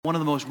One of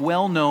the most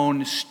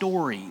well-known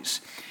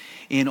stories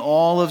in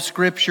all of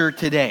Scripture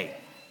today.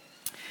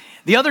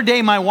 The other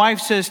day, my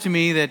wife says to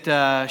me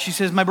that, she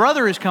says, my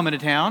brother is coming to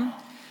town.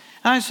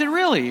 And I said,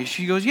 really?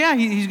 She goes, yeah,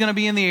 he's going to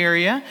be in the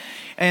area.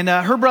 And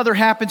her brother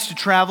happens to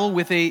travel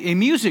with a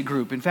music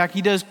group. In fact,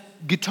 he does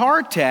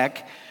guitar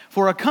tech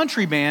for a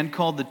country band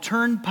called the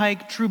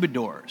Turnpike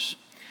Troubadours.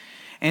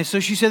 And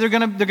so she said they're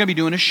going to be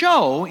doing a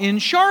show in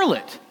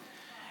Charlotte.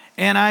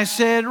 And I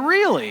said,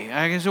 really?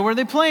 I said, where are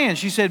they playing?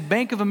 She said,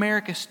 Bank of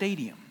America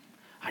Stadium.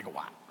 I go,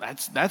 wow,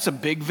 that's a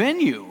big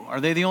venue.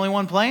 Are they the only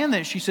one playing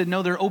that? She said,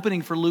 no, they're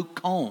opening for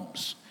Luke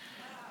Combs.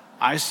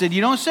 I said,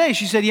 you don't say.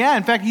 She said, yeah,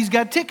 in fact, he's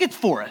got tickets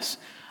for us.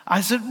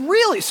 I said,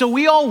 really? So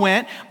we all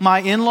went, my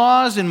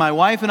in-laws and my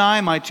wife and I,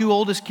 and my two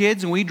oldest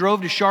kids, and we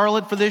drove to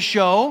Charlotte for this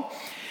show.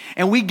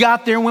 And we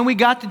got there, and when we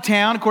got to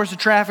town, of course, the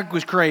traffic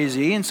was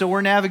crazy, and so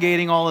we're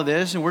navigating all of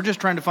this, and we're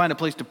just trying to find a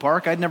place to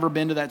park. I'd never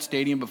been to that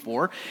stadium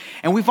before.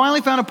 And we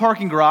finally found a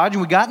parking garage,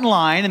 and we got in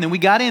line, and then we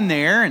got in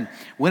there and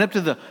went up to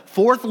the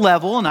fourth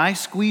level, and I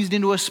squeezed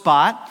into a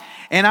spot.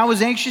 And I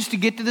was anxious to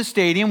get to the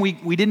stadium. We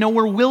didn't know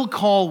where Will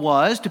Call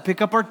was to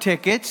pick up our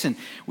tickets, and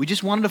we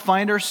just wanted to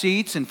find our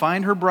seats and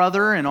find her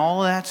brother and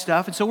all of that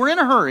stuff. And so we're in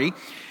a hurry.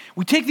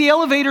 We take the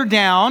elevator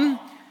down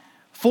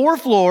 4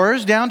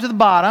 floors down to the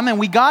bottom, and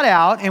we got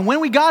out. And when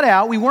we got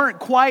out, we weren't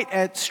quite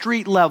at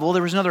street level.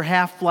 There was another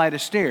half flight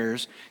of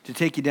stairs to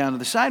take you down to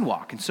the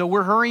sidewalk. And so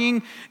we're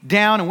hurrying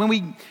down, and when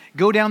we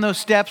go down those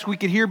steps, we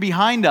could hear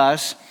behind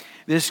us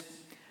this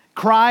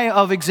cry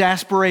of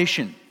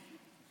exasperation.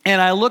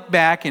 And I look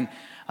back, and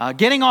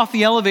getting off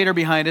the elevator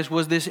behind us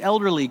was this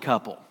elderly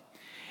couple.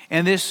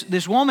 And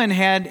this woman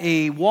had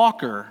a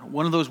walker,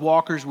 one of those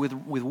walkers with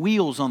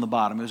wheels on the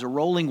bottom. It was a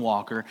rolling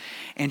walker.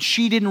 And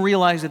she didn't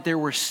realize that there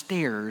were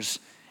stairs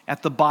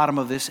at the bottom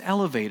of this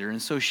elevator. And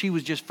so she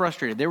was just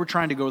frustrated. They were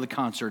trying to go to the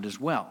concert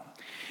as well.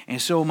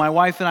 And so my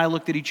wife and I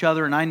looked at each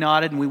other, and I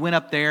nodded, and we went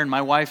up there, and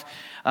my wife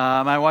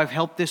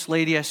helped this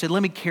lady. I said,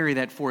 let me carry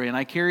that for you. And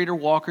I carried her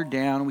walker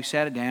down, and we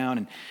sat it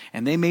down,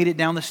 and they made it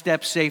down the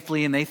steps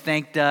safely, and they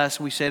thanked us.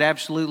 We said,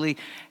 absolutely,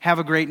 have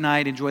a great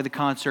night, enjoy the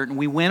concert, and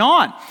we went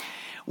on.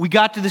 We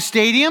got to the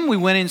stadium, we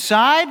went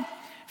inside,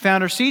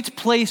 found our seats.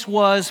 Place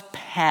was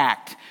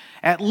packed.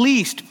 At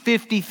least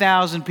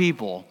 50,000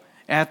 people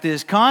at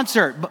this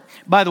concert.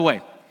 By the way,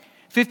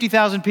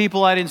 50,000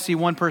 people, I didn't see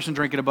one person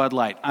drinking a Bud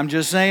Light. I'm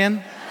just saying.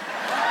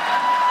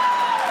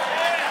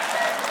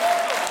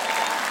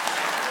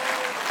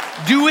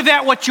 Do with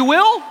that what you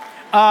will.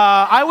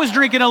 I was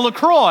drinking a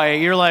LaCroix.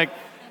 You're like,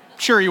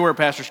 sure you were,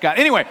 Pastor Scott.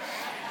 Anyway.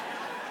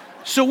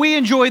 So we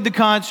enjoyed the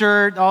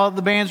concert. All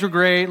the bands were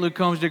great. Luke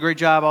Combs did a great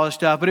job, all this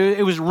stuff. But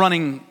it was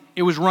running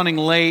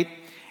late,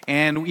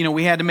 and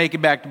we had to make it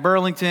back to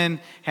Burlington.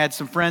 Had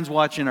some friends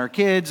watching our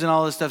kids and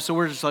all this stuff. So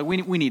we're just like,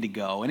 we need to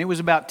go. And it was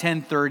about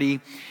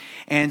 10:30,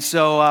 and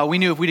so we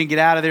knew if we didn't get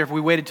out of there, if we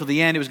waited till the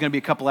end, it was going to be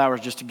a couple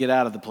hours just to get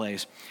out of the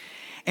place.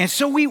 And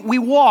so we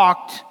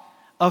walked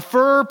a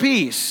fur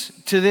piece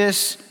to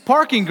this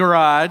parking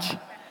garage.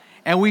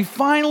 And we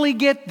finally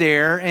get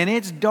there, and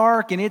it's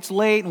dark, and it's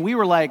late, and we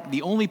were like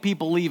the only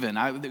people leaving.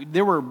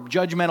 There were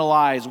judgmental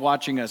eyes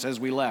watching us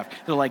as we left.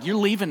 They're like, you're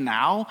leaving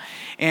now?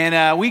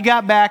 And we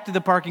got back to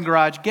the parking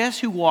garage. Guess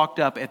who walked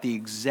up at the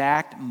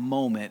exact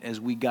moment as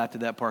we got to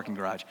that parking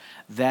garage?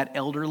 That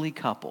elderly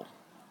couple.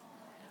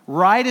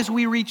 Right as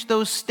we reached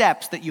those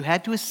steps that you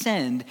had to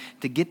ascend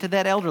to get to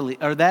that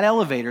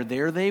elevator,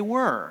 there they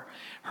were,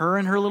 her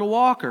and her little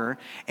walker.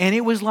 And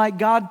it was like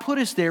God put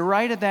us there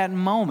right at that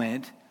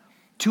moment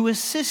to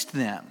assist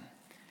them.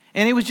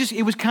 And it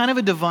was kind of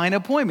a divine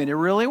appointment. It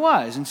really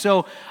was. And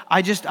so I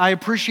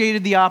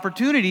appreciated the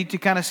opportunity to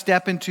kind of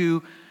step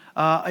into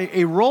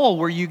a role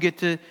where you get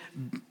to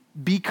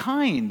be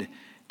kind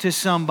to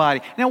somebody.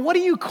 Now, what do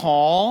you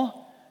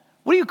call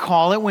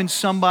it when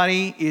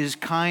somebody is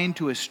kind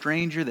to a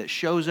stranger that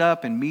shows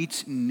up and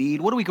meets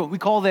need? What do we call it? We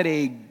call that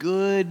a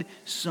good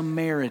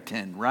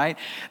Samaritan, right?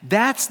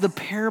 That's the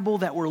parable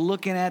that we're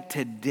looking at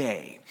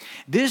today.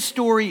 This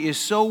story is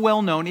so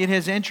well known. It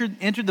has entered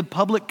the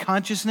public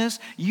consciousness.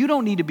 You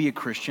don't need to be a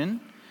Christian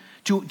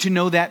to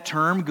know that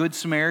term, Good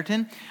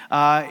Samaritan.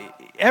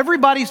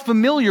 Everybody's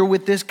familiar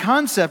with this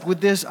concept, with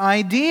this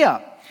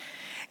idea.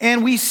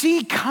 And we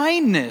see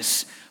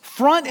kindness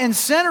front and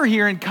center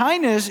here, and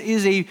kindness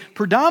is a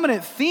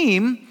predominant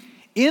theme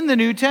in the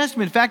New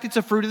Testament. In fact, it's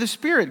a fruit of the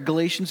Spirit.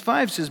 Galatians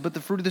 5 says, but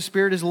the fruit of the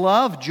Spirit is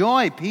love,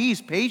 joy,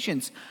 peace,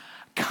 patience,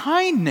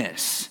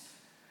 kindness.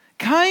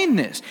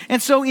 Kindness. And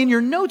so in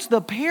your notes,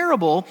 the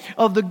parable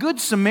of the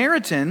Good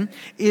Samaritan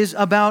is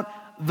about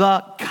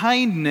the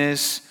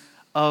kindness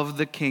of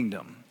the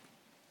kingdom,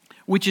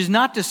 which is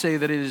not to say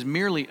that it is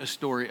merely a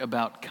story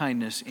about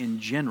kindness in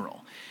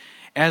general,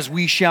 as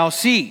we shall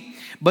see.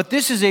 But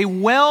this is a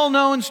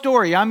well-known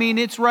story. I mean,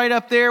 it's right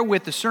up there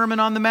with the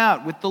Sermon on the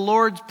Mount, with the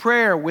Lord's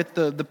Prayer, with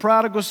the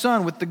prodigal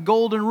son, with the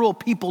Golden Rule.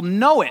 People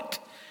know it,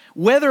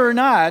 whether or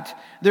not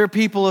they're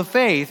people of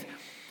faith.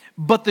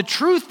 But the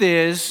truth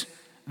is,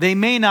 they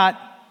may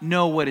not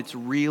know what it's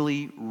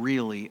really,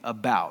 really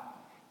about.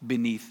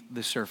 beneath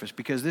the surface,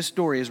 because this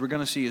story, as we're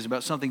going to see, is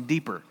about something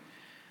deeper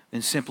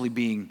than simply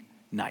being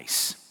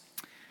nice.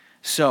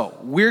 So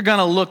we're going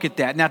to look at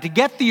that. Now, to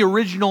get the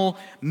original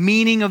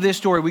meaning of this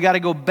story, we got to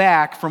go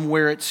back from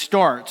where it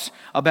starts,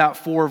 about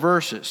 4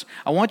 verses.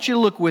 I want you to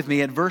look with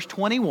me at verse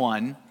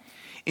 21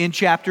 in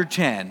chapter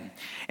 10.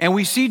 And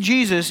we see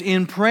Jesus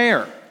in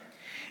prayer.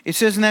 It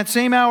says, "In that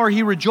same hour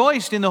he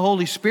rejoiced in the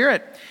Holy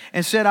Spirit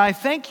and said, I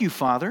thank you,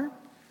 Father,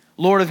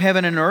 Lord of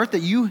heaven and earth,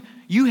 that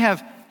you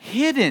have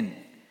hidden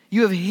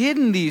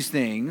these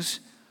things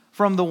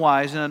from the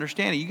wise and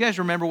understanding." You guys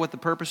remember what the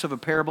purpose of a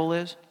parable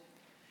is?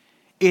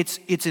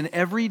 It's an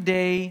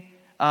everyday,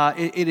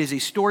 it is a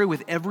story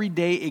with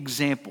everyday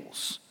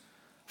examples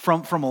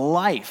from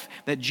life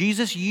that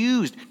Jesus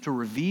used to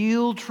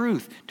reveal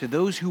truth to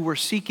those who were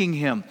seeking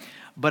him.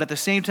 But at the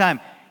same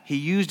time, he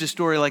used a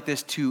story like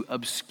this to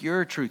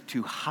obscure truth,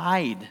 to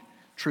hide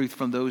truth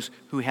from those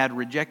who had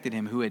rejected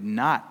him, who had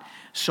not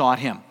sought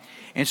him.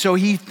 And so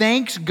he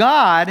thanks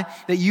God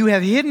that you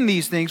have hidden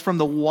these things from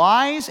the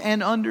wise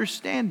and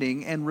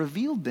understanding and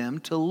revealed them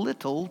to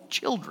little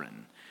children.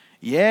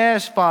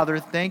 Yes, Father,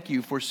 thank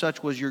you, for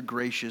such was your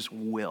gracious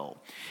will.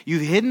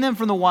 You've hidden them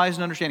from the wise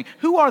and understanding.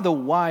 Who are the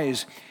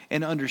wise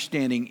and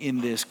understanding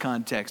in this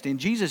context? In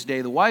Jesus'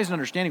 day, the wise and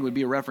understanding would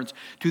be a reference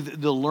to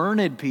the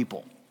learned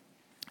people,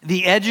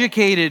 the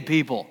educated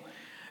people,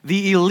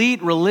 the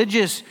elite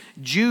religious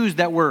Jews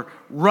that were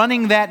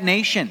running that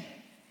nation.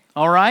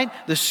 All right?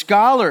 The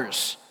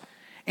scholars.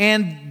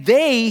 And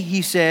they,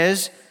 he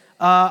says,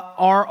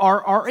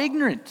 are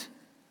ignorant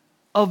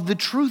of the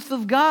truth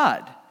of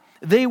God.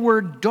 They were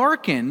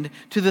darkened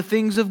to the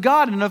things of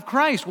God and of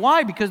Christ.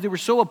 Why? Because they were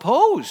so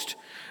opposed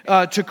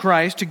to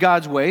Christ, to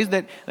God's ways,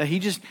 that he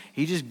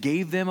just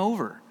gave them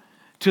over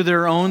to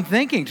their own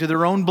thinking, to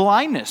their own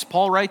blindness.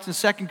 Paul writes in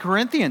 2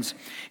 Corinthians,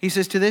 he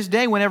says, "To this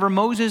day, whenever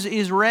Moses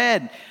is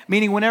read,"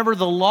 meaning whenever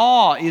the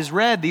law is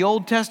read, the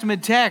Old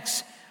Testament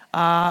text,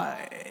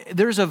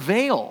 there's a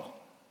veil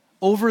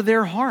over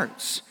their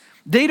hearts.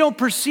 They don't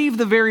perceive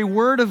the very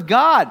word of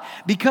God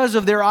because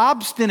of their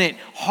obstinate,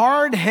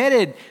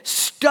 hard-headed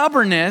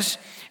stubbornness,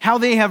 how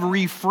they have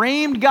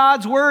reframed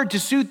God's word to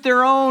suit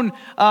their own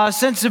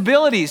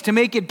sensibilities, to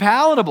make it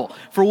palatable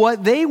for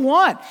what they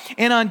want.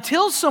 And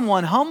until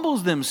someone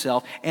humbles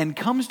themselves and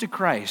comes to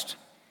Christ,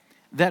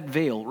 that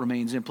veil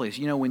remains in place.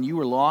 You know, when you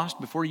were lost,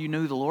 before you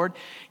knew the Lord,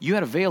 you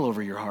had a veil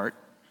over your heart.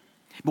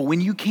 But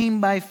when you came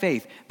by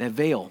faith, that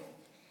veil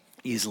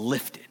is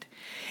lifted.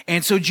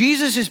 And so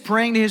Jesus is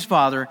praying to his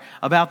Father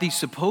about these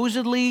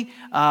supposedly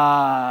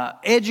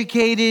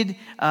educated,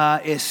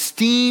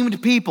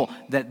 esteemed people,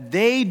 that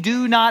they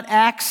do not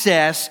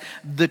access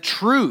the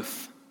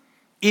truth.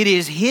 It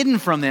is hidden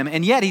from them.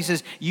 And yet, he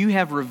says, you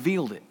have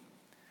revealed it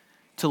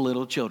to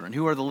little children.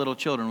 Who are the little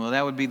children? Well,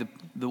 that would be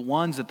the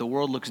ones that the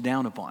world looks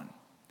down upon.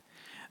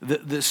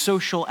 The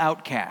social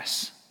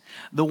outcasts.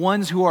 The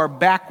ones who are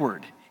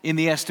backward in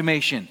the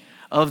estimation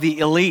of the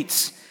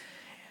elites.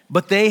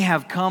 But they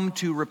have come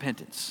to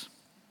repentance.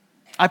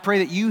 I pray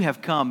that you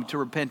have come to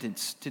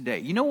repentance today.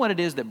 You know what it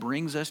is that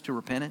brings us to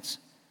repentance?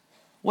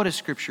 What does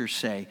Scripture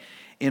say?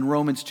 In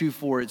Romans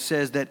 2:4, it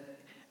says that,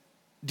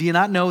 do you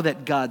not know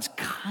that God's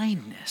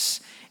kindness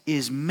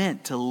is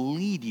meant to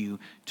lead you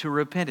to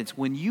repentance?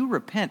 When you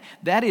repent,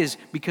 that is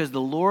because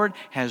the Lord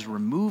has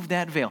removed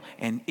that veil.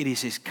 And it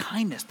is his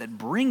kindness that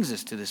brings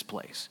us to this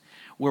place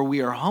where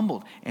we are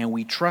humbled and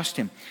we trust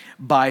him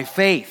by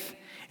faith.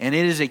 And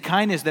it is a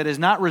kindness that is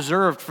not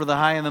reserved for the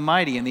high and the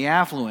mighty and the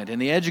affluent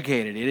and the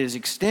educated. It is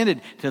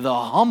extended to the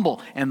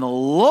humble and the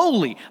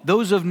lowly,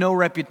 those of no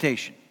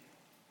reputation.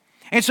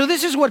 And so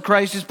this is what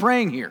Christ is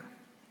praying here.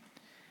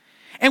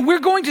 And we're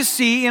going to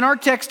see in our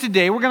text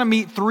today, we're going to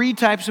meet 3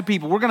 types of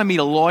people. We're going to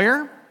meet a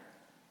lawyer,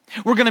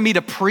 we're going to meet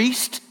a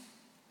priest,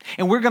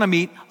 and we're going to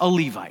meet a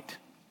Levite.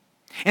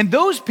 And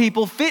those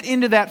people fit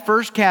into that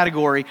first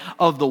category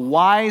of the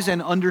wise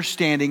and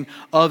understanding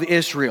of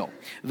Israel.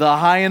 The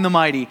high and the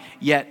mighty,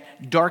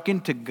 yet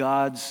darkened to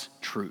God's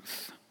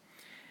truth.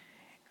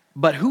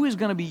 But who is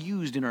going to be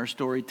used in our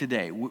story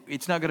today?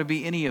 It's not going to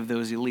be any of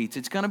those elites.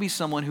 It's going to be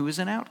someone who is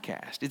an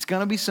outcast. It's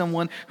going to be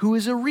someone who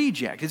is a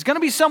reject. It's going to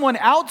be someone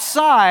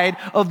outside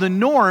of the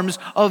norms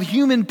of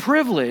human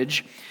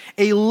privilege,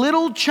 a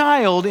little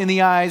child in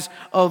the eyes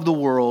of the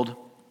world.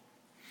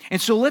 And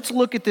so let's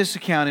look at this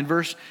account in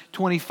verse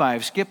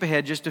 25. Skip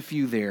ahead just a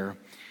few there.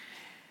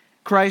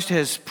 Christ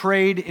has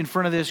prayed in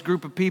front of this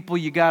group of people.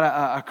 You got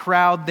a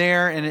crowd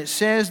there, and it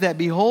says that,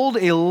 behold,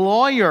 a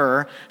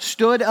lawyer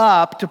stood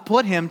up to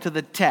put him to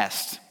the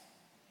test.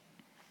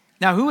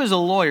 Now, who is a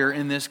lawyer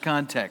in this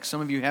context?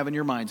 Some of you have in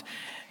your minds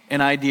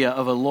an idea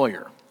of a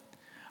lawyer.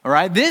 All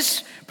right,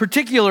 this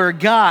particular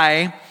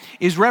guy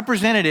is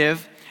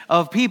representative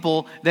of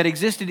people that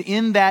existed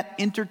in that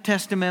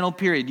intertestamental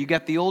period. You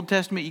got the Old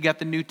Testament, you got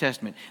the New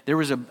Testament. There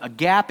was a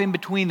gap in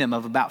between them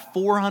of about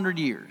 400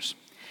 years.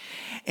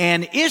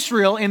 And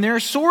Israel, in their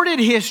sordid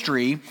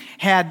history,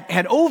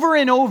 had over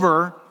and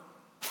over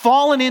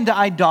fallen into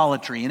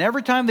idolatry. And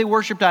every time they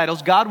worshiped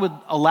idols, God would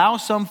allow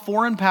some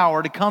foreign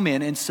power to come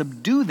in and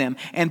subdue them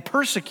and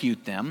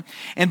persecute them.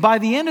 And by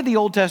the end of the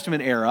Old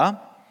Testament era,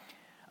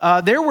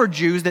 there were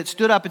Jews that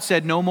stood up and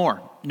said, no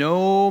more.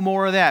 No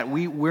more of that.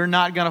 We're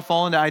not going to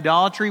fall into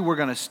idolatry. We're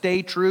going to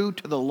stay true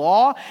to the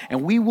law,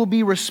 and we will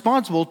be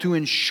responsible to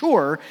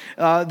ensure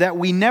that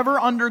we never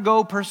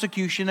undergo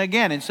persecution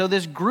again. And so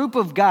this group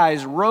of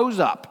guys rose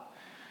up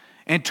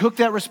and took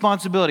that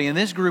responsibility. And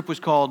this group was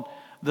called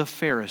the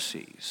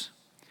Pharisees.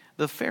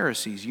 The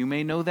Pharisees, you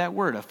may know that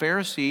word. A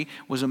Pharisee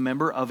was a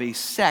member of a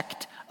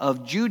sect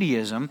of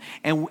Judaism,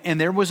 and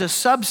there was a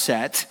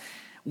subset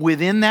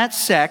within that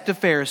sect of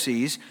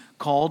Pharisees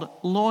called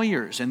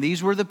lawyers. And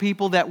these were the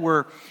people that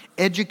were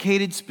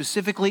educated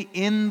specifically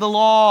in the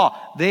law.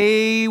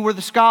 They were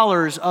the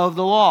scholars of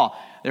the law.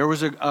 There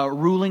was a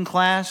ruling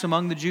class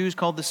among the Jews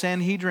called the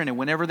Sanhedrin, and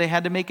whenever they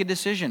had to make a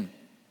decision,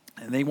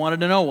 and they wanted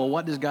to know, well,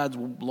 what does God's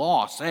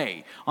law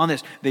say on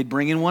this? They'd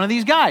bring in one of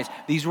these guys.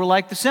 These were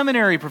like the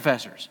seminary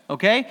professors,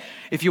 okay?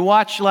 If you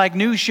watch like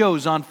news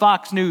shows on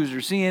Fox News or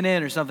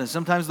CNN or something,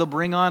 sometimes they'll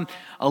bring on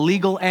a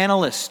legal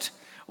analyst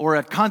or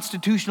a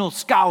constitutional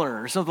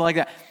scholar or something like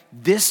that.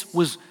 This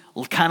was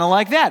kind of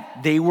like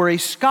that. They were a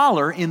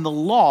scholar in the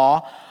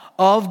law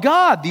of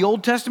God, the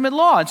Old Testament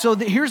law. And so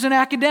here's an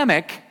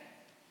academic,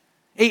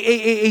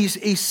 a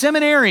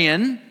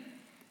seminarian,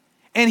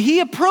 and he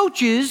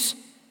approaches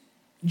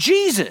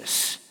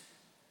Jesus,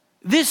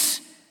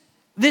 this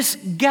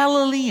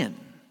Galilean,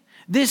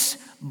 this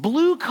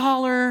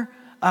blue-collar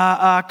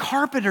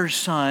carpenter's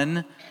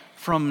son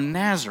from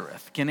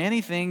Nazareth. Can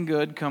anything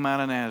good come out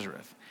of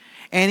Nazareth?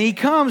 And he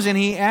comes and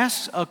he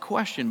asks a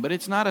question, but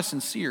it's not a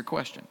sincere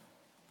question.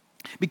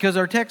 Because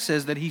our text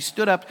says that he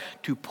stood up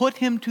to put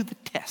him to the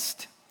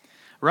test.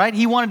 Right?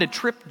 He wanted to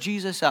trip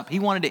Jesus up. He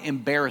wanted to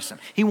embarrass him.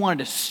 He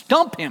wanted to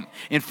stump him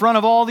in front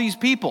of all these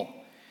people.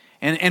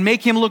 And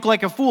make him look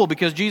like a fool,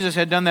 because Jesus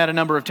had done that a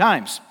number of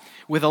times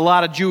with a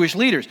lot of Jewish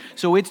leaders.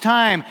 So it's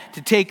time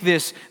to take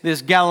this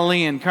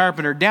Galilean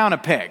carpenter down a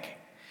peg,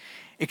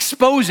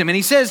 expose him. And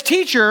he says,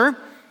 "Teacher,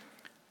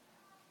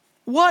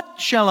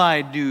 what shall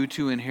I do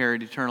to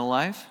inherit eternal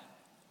life?"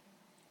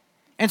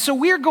 And so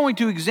we're going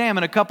to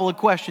examine a couple of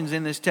questions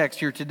in this text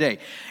here today.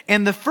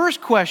 And the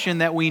first question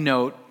that we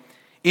note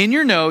in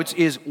your notes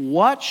is,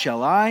 what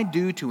shall I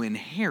do to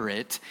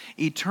inherit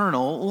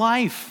eternal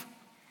life?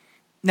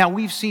 Now,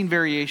 we've seen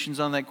variations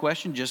on that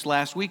question. Just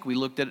last week, we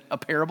looked at a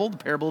parable, the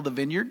parable of the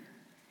vineyard.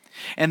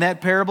 And that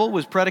parable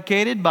was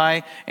predicated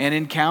by an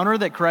encounter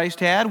that Christ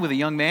had with a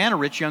young man, a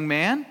rich young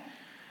man,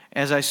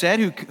 as I said,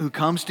 who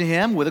comes to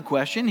him with a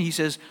question. He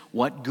says,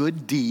 what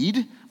good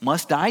deed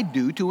must I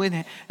do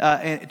to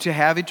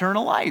have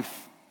eternal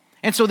life?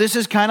 And so this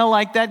is kind of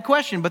like that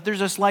question, but there's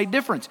a slight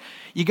difference.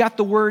 You got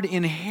the word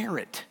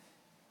inherit.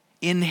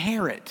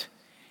 Inherit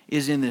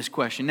is in this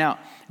question. Now,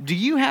 do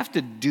you have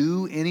to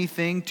do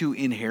anything to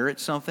inherit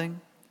something?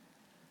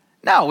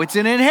 No, it's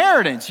an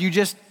inheritance. You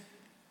just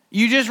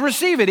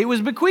receive it. It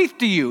was bequeathed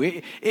to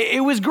you.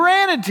 It was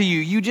granted to you.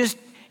 You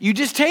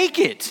just take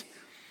it.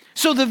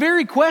 So the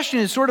very question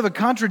is sort of a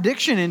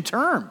contradiction in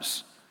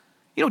terms.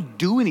 You don't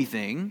do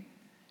anything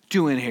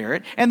to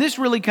inherit. And this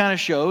really kind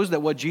of shows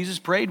that what Jesus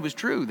prayed was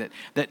true,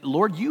 that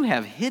Lord, you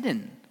have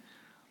hidden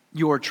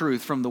your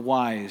truth from the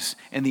wise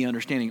and the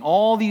understanding.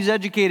 All these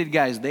educated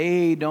guys,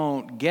 they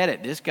don't get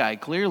it. This guy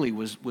clearly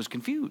was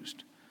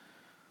confused.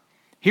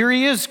 Here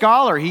he is,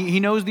 scholar. He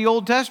knows the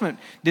Old Testament.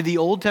 Did the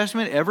Old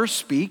Testament ever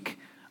speak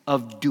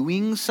of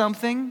doing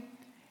something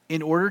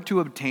in order to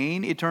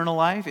obtain eternal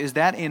life? Is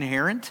that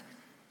inherent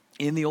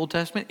in the Old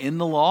Testament, in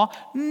the law?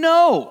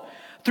 No.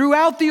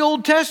 Throughout the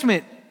Old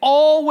Testament,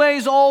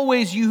 always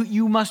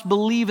you must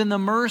believe in the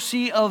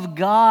mercy of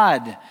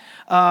God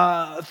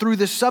through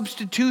the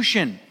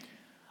substitution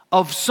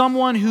of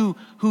someone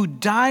who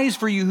dies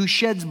for you, who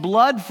sheds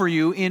blood for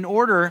you in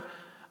order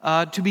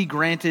to be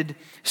granted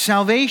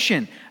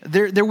salvation.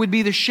 There would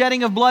be the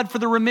shedding of blood for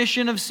the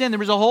remission of sin. There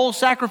was a whole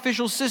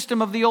sacrificial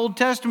system of the Old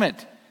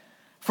Testament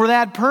for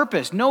that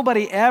purpose.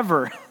 Nobody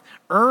ever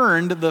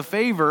earned the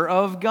favor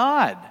of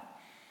God.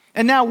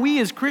 And now we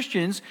as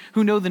Christians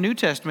who know the New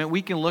Testament,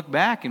 we can look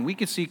back and we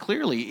can see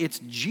clearly it's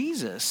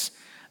Jesus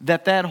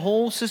that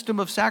whole system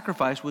of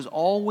sacrifice was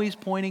always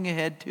pointing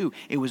ahead to.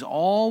 It was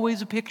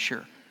always a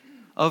picture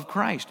of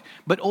Christ.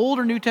 But Old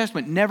or New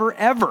Testament, never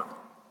ever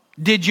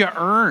did you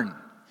earn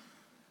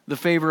the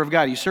favor of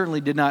God. You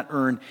certainly did not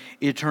earn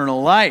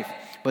eternal life.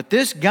 But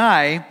this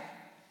guy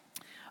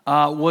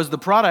was the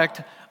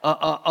product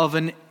of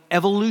an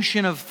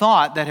evolution of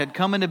thought that had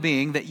come into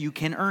being that you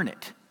can earn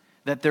it.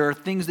 That there are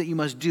things that you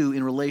must do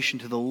in relation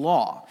to the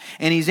law.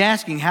 And he's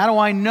asking, how do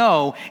I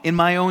know in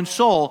my own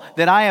soul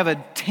that I have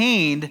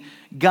attained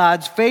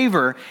God's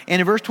favor? And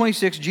in verse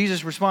 26,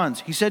 Jesus responds.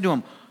 He said to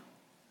him,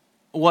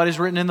 what is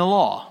written in the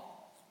law?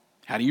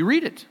 How do you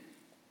read it?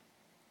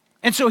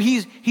 And so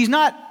he's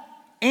not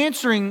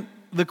answering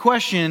the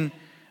question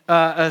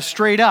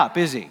straight up,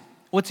 is he?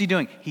 What's he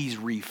doing? He's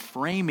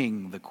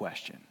reframing the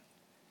question.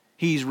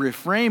 He's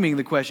reframing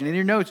the question. In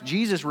your notes,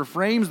 Jesus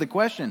reframes the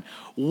question.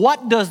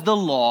 What does the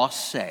law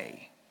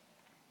say?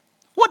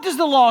 What does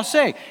the law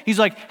say? He's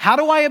like, how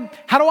do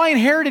I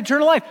inherit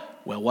eternal life?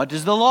 Well, what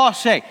does the law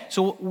say?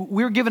 So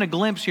we're given a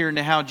glimpse here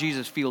into how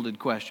Jesus fielded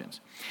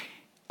questions.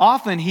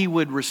 Often he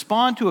would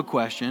respond to a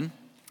question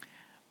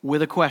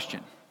with a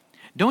question.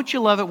 Don't you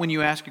love it when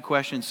you ask a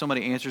question and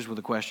somebody answers with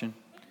a question?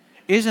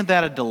 Isn't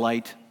that a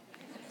delight?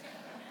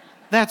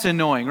 That's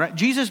annoying, right?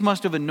 Jesus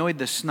must have annoyed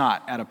the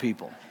snot out of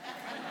people.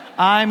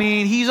 I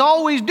mean, he's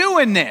always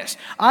doing this.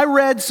 I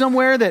read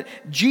somewhere that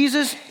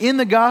Jesus in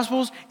the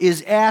Gospels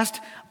is asked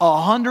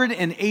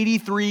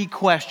 183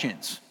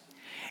 questions,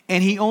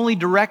 and he only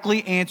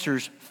directly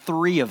answers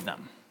 3 of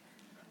them.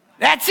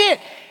 That's it.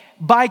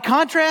 By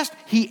contrast,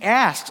 he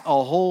asks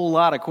a whole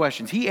lot of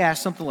questions. He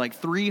asked something like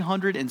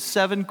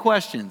 307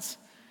 questions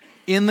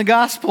in the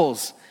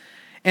Gospels.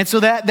 And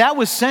so that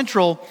was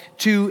central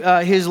to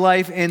his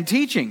life and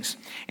teachings.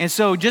 And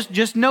so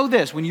just know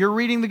this, when you're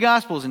reading the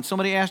Gospels and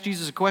somebody asks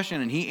Jesus a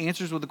question and he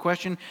answers with a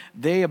question,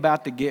 they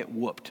about to get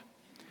whooped.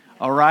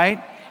 All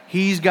right?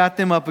 He's got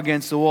them up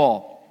against the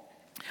wall.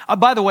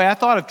 By the way, I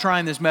thought of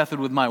trying this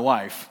method with my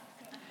wife.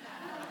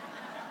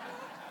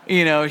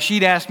 You know,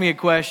 she'd ask me a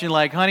question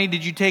like, honey,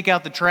 did you take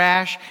out the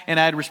trash? And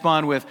I'd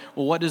respond with,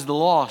 well, what does the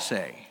law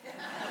say?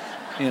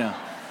 You know,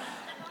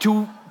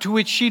 to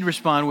which she'd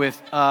respond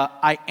with,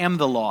 I am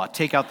the law,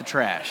 take out the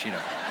trash, you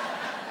know.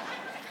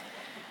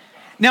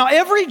 Now,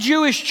 every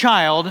Jewish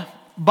child,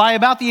 by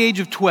about the age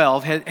of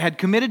 12, had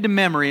committed to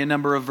memory a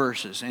number of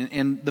verses.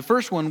 And the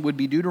first one would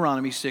be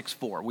Deuteronomy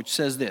 6:4, which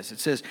says this. It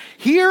says,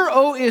 Hear,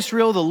 O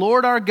Israel, the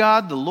Lord our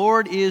God, the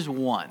Lord is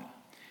one.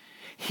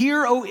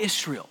 Hear, O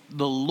Israel,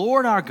 the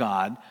Lord our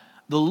God,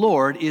 the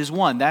Lord is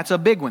one. That's a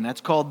big one.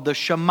 That's called the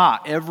Shema.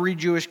 Every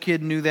Jewish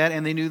kid knew that,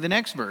 and they knew the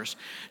next verse.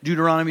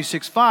 Deuteronomy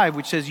 6:5,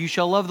 which says, You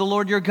shall love the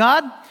Lord your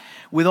God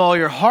with all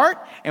your heart,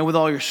 and with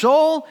all your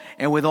soul,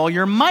 and with all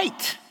your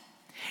might.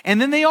 And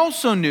then they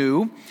also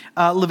knew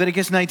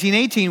Leviticus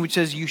 19:18, which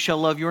says, You shall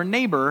love your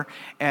neighbor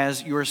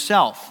as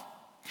yourself.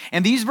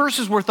 And these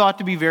verses were thought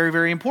to be very,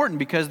 very important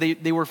because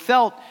they were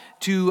felt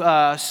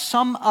to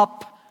sum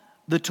up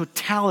the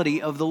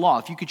totality of the law.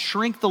 If you could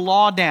shrink the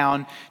law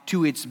down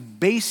to its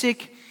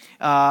basic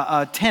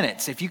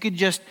tenets, if you could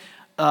just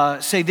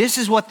say this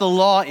is what the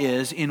law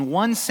is in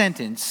one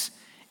sentence,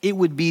 it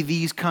would be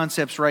these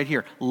concepts right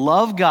here.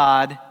 Love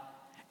God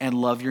and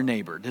love your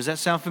neighbor. Does that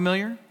sound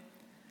familiar?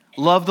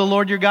 Love the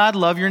Lord your God,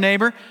 love your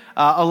neighbor.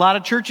 A lot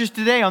of churches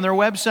today on their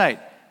website,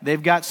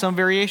 they've got some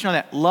variation on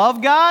that.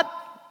 Love God,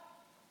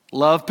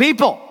 love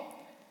people.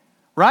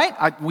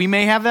 Right? We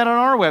may have that on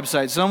our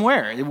website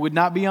somewhere. It would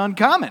not be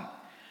uncommon.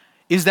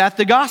 Is that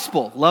the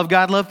gospel? Love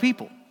God, love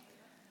people.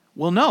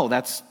 Well, no,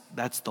 that's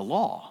the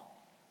law.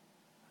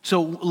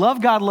 So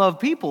love God, love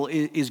people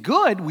is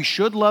good. We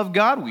should love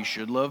God. We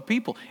should love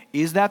people.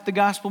 Is that the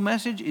gospel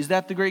message? Is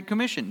that the Great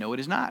Commission? No, it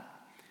is not.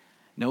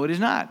 No, it is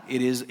not.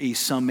 It is a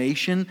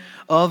summation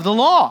of the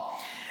law.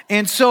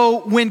 And so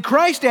when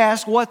Christ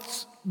asks,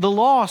 what's the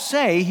law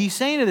say? He's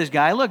saying to this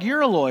guy, look,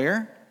 you're a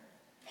lawyer.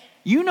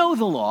 You know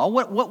the law.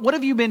 What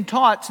have you been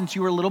taught since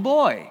you were a little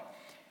boy?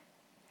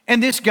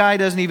 And this guy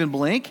doesn't even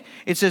blink.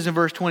 It says in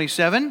verse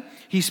 27,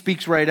 he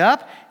speaks right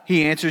up.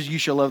 He answers, you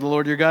shall love the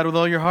Lord your God with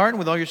all your heart, and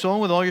with all your soul,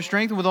 and with all your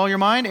strength, and with all your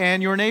mind,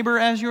 and your neighbor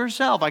as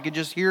yourself. I could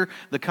just hear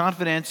the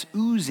confidence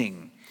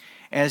oozing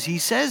as he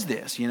says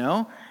this, you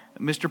know.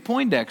 Mr.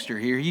 Poindexter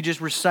here, he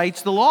just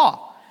recites the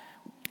law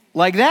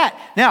like that.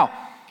 Now,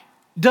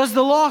 does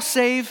the law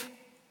save?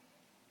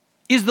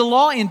 Is the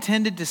law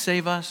intended to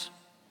save us?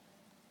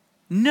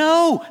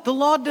 No, the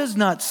law does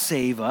not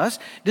save us.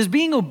 Does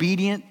being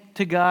obedient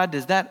to God,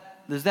 does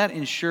that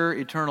ensure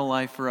eternal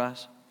life for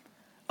us?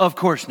 Of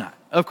course not.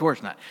 Of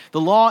course not.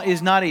 The law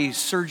is not a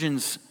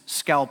surgeon's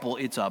scalpel,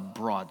 it's a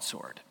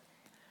broadsword.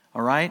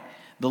 All right?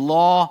 The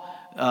law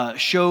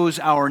shows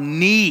our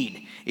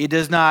need. It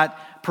does not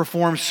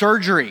perform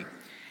surgery.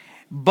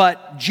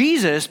 But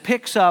Jesus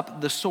picks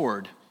up the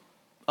sword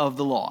of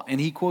the law. And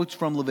he quotes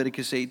from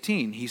Leviticus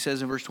 18. He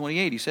says in verse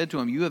 28, he said to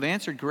him, you have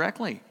answered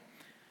correctly.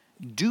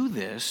 Do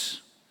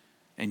this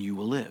and you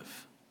will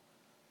live.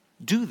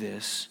 Do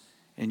this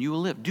and you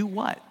will live. Do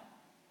what?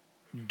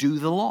 Do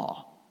the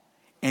law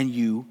and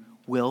you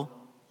will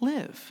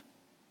live.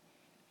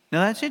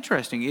 Now that's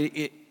interesting.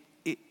 It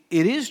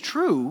is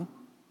true.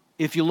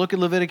 If you look at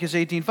Leviticus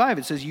 18:5,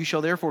 it says, you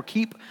shall therefore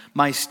keep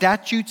my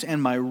statutes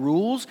and my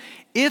rules.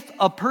 If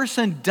a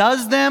person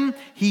does them,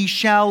 he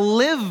shall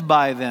live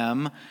by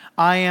them.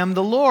 I am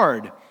the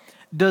Lord.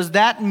 Does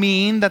that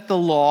mean that the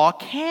law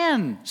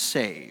can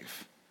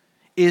save?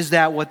 Is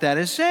that what that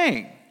is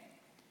saying?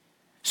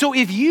 So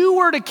if you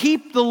were to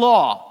keep the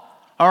law,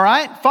 all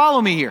right, follow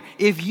me here.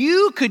 If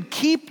you could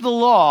keep the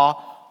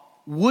law,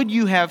 would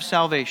you have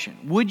salvation?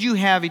 Would you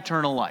have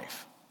eternal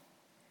life?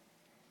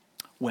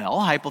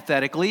 Well,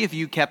 hypothetically, if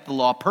you kept the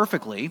law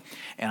perfectly,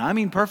 and I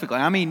mean perfectly,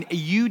 I mean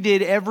you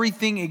did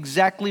everything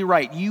exactly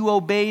right. You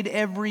obeyed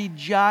every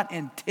jot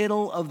and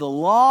tittle of the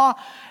law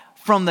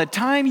from the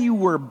time you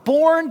were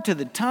born to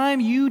the time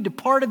you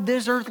departed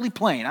this earthly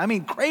plane. I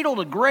mean, cradle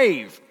to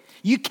grave.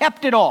 You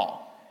kept it all.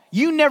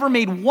 You never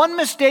made one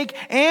mistake,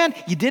 and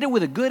you did it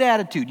with a good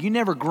attitude. You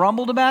never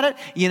grumbled about it.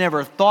 You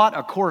never thought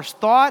a coarse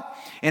thought,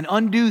 an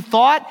undue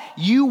thought.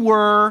 You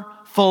were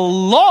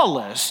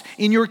flawless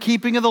in your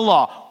keeping of the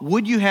law.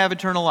 Would you have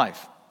eternal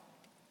life?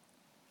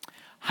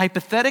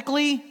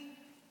 Hypothetically,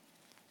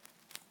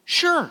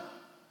 sure.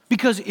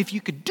 Because if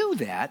you could do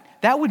that,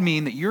 that would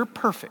mean that you're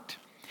perfect.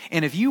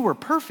 And if you were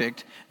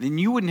perfect, then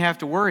you wouldn't have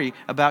to worry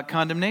about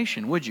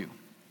condemnation, would you?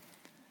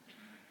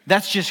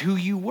 That's just who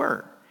you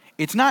were.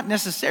 It's not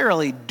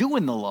necessarily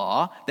doing the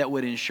law that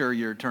would ensure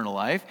your eternal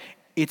life.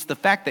 It's the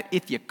fact that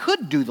if you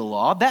could do the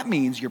law, that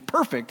means you're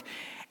perfect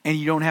and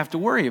you don't have to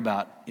worry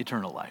about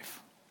eternal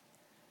life.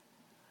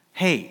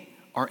 Hey,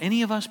 are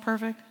any of us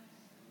perfect?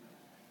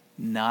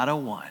 Not a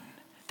one.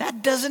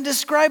 That doesn't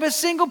describe a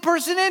single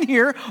person in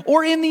here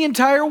or in the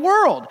entire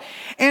world.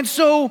 And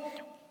so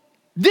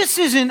this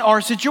isn't our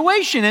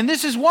situation, and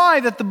this is why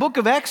that the book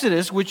of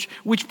Exodus, which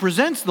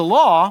presents the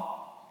law,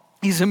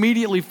 is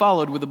immediately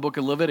followed with the book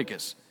of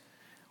Leviticus,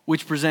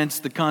 which presents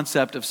the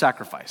concept of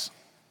sacrifice.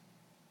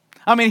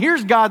 I mean,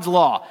 here's God's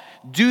law.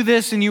 Do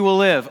this and you will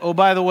live. Oh,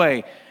 by the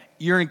way,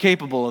 you're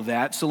incapable of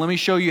that, so let me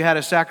show you how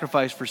to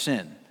sacrifice for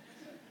sin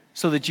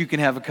so that you can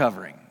have a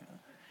covering.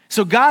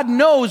 So God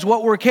knows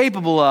what we're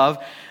capable of.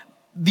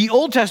 The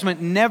Old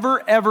Testament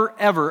never, ever,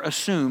 ever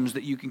assumes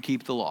that you can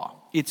keep the law.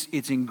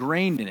 It's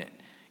ingrained in it,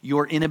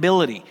 your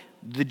inability.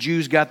 The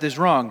Jews got this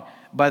wrong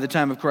by the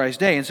time of Christ's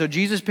day. And so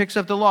Jesus picks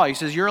up the law. He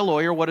says, you're a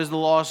lawyer. What does the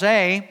law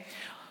say?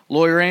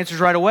 Lawyer answers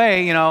right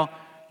away,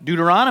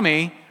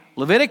 Deuteronomy,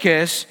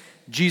 Leviticus.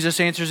 Jesus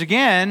answers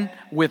again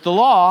with the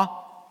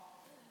law,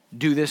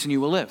 do this and you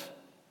will live.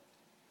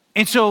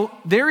 And so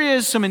there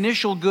is some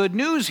initial good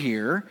news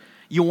here.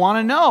 You want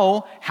to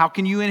know, how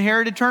can you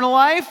inherit eternal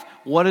life?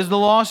 What does the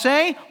law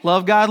say?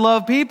 Love God,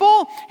 love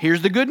people.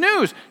 Here's the good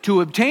news. To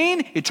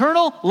obtain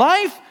eternal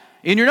life,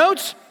 in your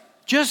notes,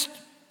 just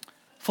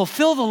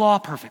fulfill the law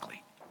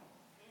perfectly.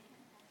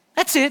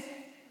 That's it.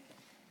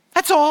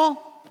 That's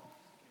all.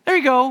 There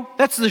you go.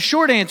 That's the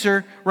short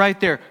answer right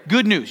there.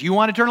 Good news. You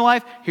want eternal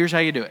life? Here's how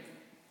you do it.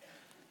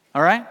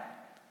 All right?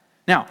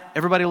 Now,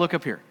 everybody look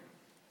up here.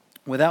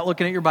 Without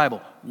looking at your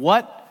Bible,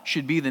 what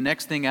should be the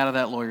next thing out of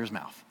that lawyer's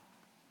mouth?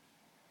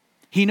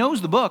 He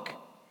knows the book.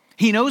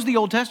 He knows the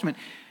Old Testament.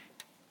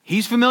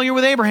 He's familiar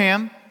with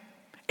Abraham.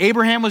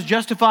 Abraham was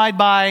justified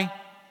by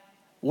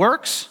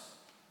works?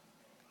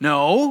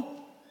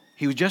 No.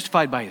 He was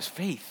justified by his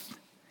faith.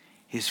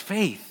 His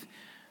faith.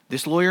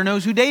 This lawyer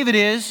knows who David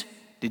is.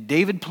 Did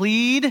David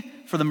plead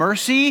for the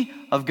mercy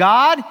of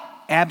God?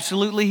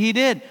 Absolutely he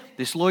did.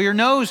 This lawyer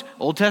knows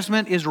Old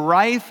Testament is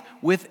rife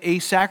with a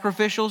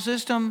sacrificial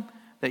system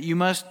that you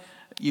must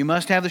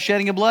have the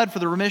shedding of blood for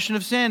the remission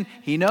of sin.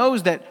 He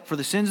knows that for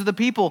the sins of the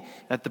people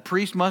that the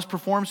priest must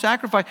perform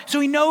sacrifice. So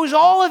he knows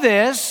all of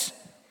this.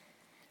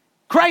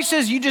 Christ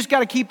says you just got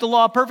to keep the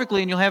law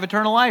perfectly and you'll have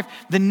eternal life.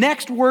 The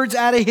next words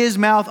out of his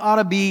mouth ought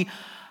to be,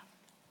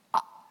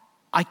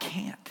 I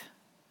can't.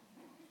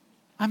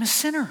 I'm a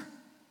sinner.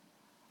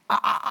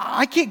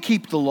 I can't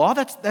keep the law.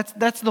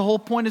 That's the whole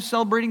point of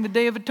celebrating the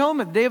Day of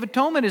Atonement. The Day of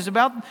Atonement is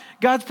about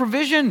God's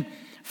provision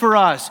for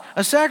us,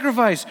 a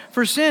sacrifice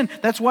for sin.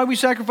 That's why we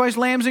sacrifice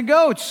lambs and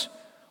goats.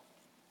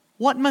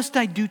 What must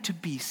I do to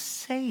be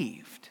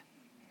saved?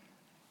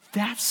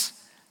 That's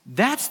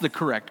the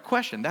correct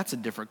question. That's a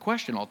different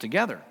question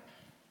altogether.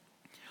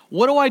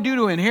 What do I do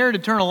to inherit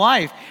eternal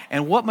life?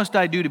 And what must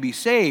I do to be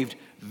saved?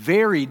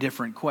 Very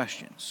different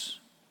questions.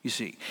 You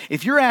see,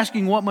 if you're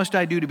asking what must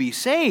I do to be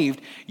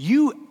saved,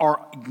 you are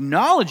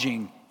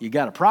acknowledging you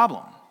got a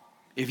problem.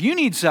 If you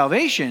need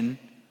salvation,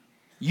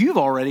 you've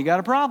already got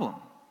a problem.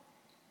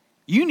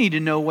 You need to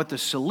know what the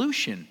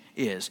solution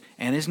is,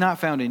 and it's not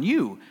found in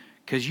you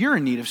because you're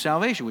in need of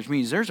salvation, which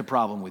means there's a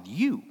problem with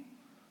you.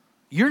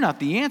 You're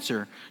not the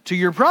answer to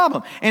your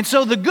problem. And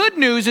so the good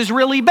news is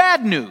really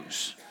bad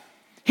news.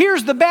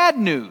 Here's the bad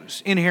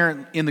news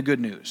inherent in the good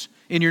news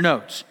in your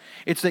notes.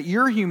 It's that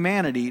your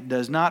humanity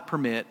does not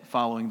permit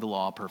following the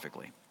law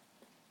perfectly.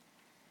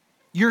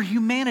 Your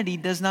humanity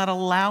does not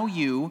allow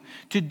you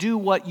to do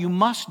what you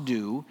must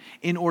do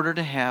in order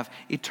to have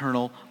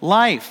eternal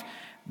life.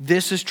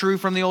 This is true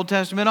from the Old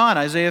Testament on.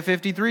 Isaiah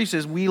 53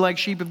 says, we like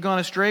sheep have gone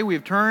astray. We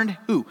have turned,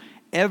 who?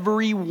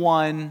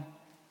 Everyone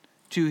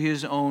to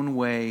his own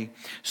way.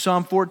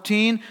 Psalm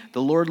 14,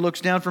 the Lord looks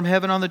down from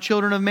heaven on the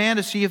children of man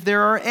to see if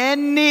there are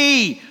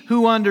any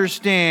who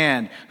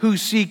understand, who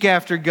seek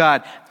after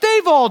God.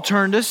 They've all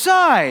turned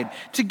aside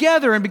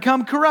together and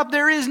become corrupt.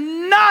 There is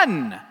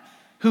none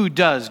who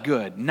does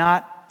good,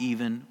 not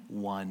even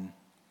one.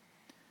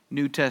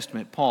 New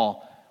Testament,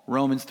 Paul,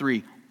 Romans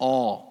 3,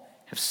 all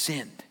have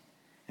sinned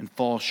and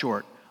fall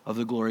short of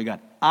the glory of God.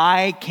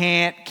 I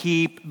can't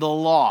keep the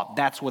law.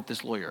 That's what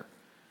this lawyer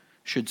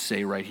should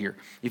say right here.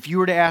 If you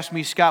were to ask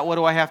me, Scott, what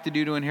do I have to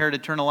do to inherit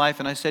eternal life?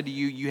 And I said to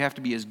you, you have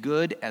to be as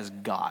good as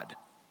God.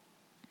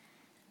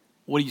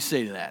 What do you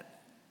say to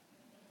that?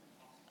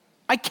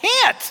 I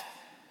can't.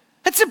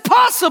 That's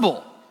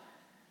impossible.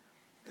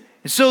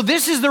 So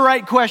this is the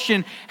right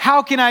question.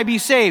 How can I be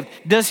saved?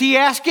 Does he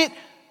ask it?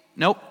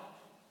 Nope.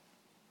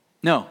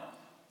 No.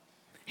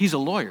 He's a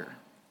lawyer.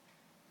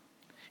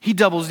 He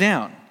doubles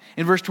down.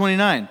 In verse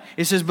 29,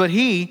 it says, but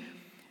he,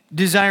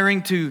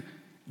 desiring to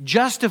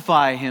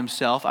justify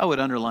himself, I would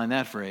underline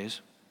that phrase.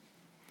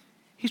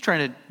 He's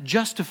trying to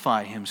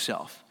justify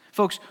himself.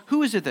 Folks,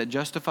 who is it that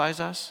justifies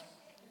us?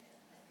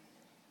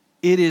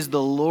 It is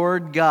the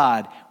Lord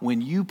God.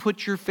 When you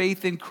put your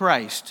faith in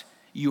Christ,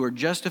 you are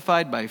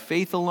justified by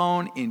faith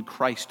alone in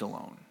Christ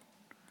alone.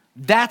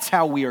 That's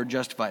how we are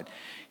justified.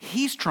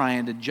 He's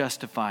trying to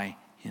justify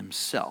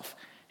himself.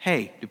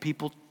 Hey, do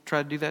people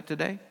try to do that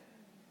today?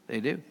 They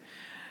do.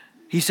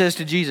 He says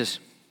to Jesus,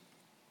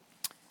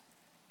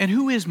 and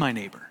who is my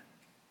neighbor?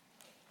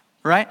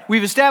 Right?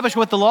 We've established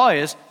what the law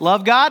is.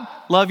 Love God,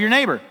 love your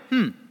neighbor.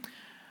 Who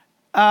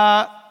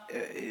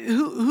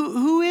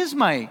is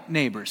my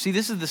neighbor? See,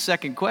 this is the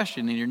second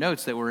question in your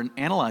notes that we're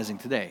analyzing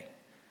today.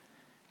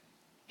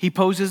 He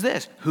poses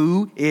this: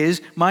 who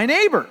is my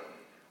neighbor?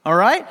 All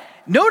right?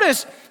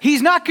 Notice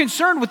he's not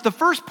concerned with the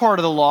first part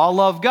of the law,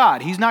 love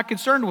God. He's not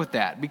concerned with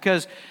that,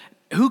 because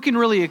who can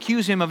really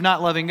accuse him of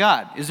not loving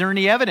God? Is there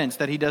any evidence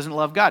that he doesn't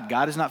love God?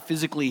 God is not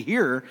physically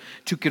here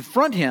to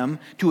confront him,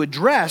 to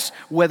address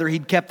whether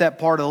he'd kept that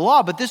part of the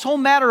law. But this whole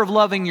matter of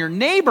loving your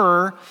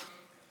neighbor,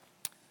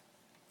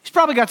 he's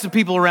probably got some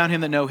people around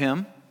him that know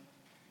him.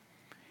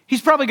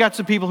 He's probably got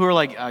some people who are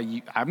like,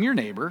 I'm your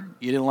neighbor.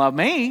 You didn't love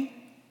me.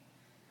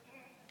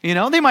 You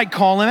know, they might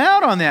call him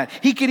out on that.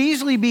 He could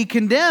easily be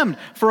condemned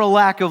for a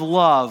lack of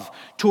love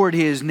toward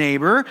his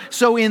neighbor.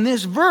 So in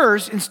this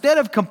verse, instead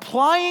of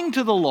complying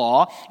to the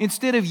law,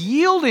 instead of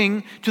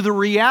yielding to the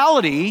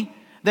reality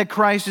that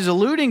Christ is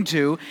alluding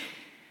to,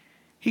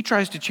 he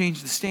tries to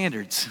change the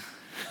standards.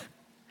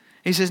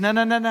 He says, no,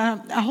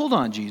 now, hold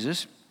on,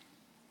 Jesus.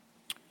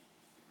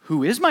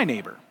 Who is my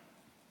neighbor?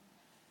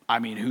 I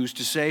mean, who's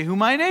to say who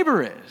my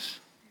neighbor is?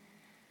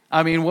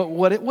 I mean,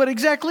 what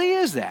exactly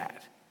is that?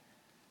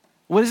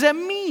 What does that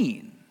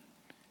mean?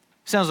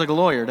 Sounds like a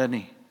lawyer, doesn't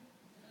he?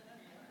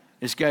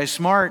 This guy's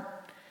smart.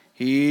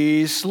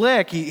 He's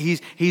slick.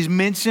 He's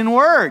mincing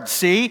words.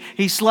 See?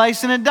 He's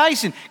slicing and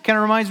dicing. Kind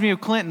of reminds me of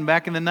Clinton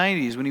back in the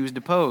 90s when he was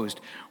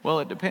deposed.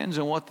 Well, it depends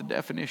on what the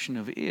definition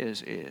of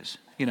is.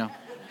 You know.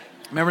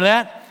 Remember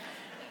that?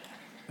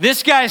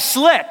 This guy's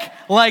slick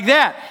like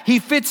that. He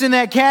fits in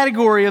that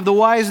category of the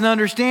wise and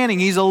understanding.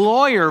 He's a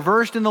lawyer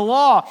versed in the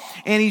law,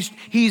 and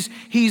he's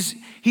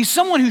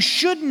someone who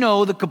should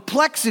know the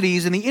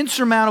complexities and the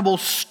insurmountable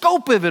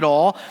scope of it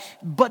all.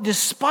 But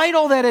despite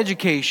all that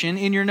education,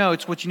 in your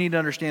notes, what you need to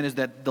understand is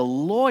that the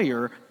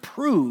lawyer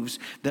proves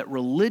that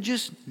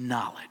religious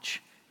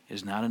knowledge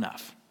is not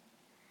enough.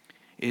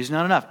 It is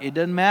not enough. It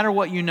doesn't matter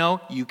what you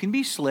know. You can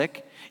be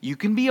slick. You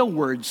can be a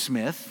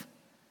wordsmith,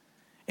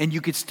 and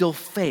you could still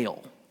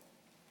fail.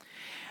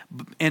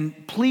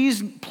 And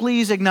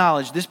please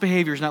acknowledge this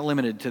behavior is not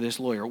limited to this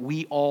lawyer.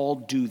 We all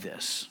do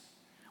this.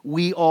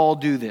 We all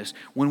do this.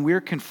 When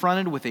we're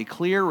confronted with a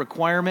clear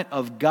requirement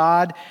of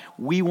God,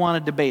 we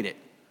want to debate it.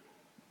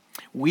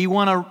 We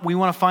want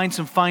to find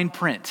some fine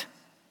print.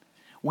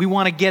 We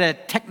want to get a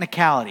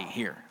technicality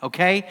here,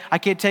 okay? I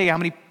can't tell you how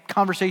many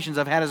conversations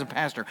I've had as a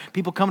pastor.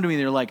 People come to me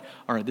and they're like,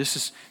 all right,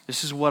 this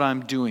is what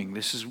I'm doing.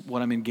 This is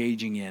what I'm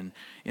engaging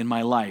in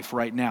my life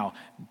right now.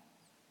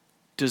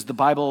 Does the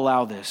Bible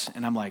allow this?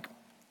 And I'm like,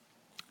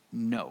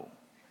 no.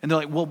 And they're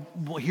like,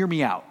 well hear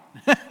me out.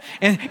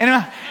 and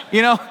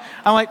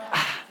I'm like,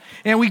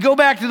 and we go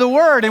back to the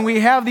Word and we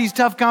have these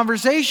tough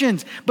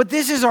conversations. But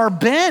this is our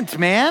bent,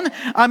 man.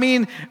 I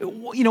mean,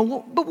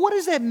 but what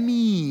does that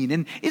mean?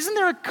 And isn't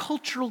there a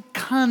cultural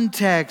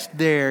context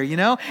there,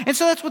 And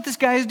so that's what this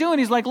guy is doing.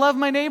 He's like, love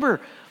my neighbor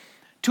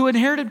to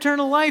inherit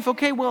eternal life.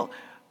 Okay, well,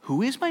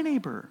 who is my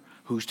neighbor?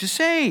 Who's to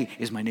say?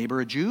 Is my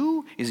neighbor a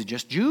Jew? Is it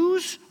just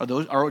Jews?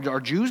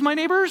 Are Jews my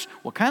neighbors?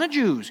 What kind of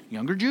Jews?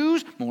 Younger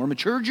Jews? More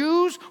mature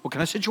Jews? What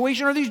kind of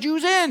situation are these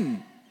Jews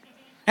in?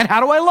 And how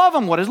do I love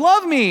them? What does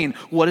love mean?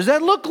 What does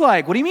that look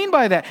like? What do you mean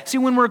by that? See,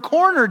 when we're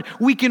cornered,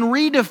 we can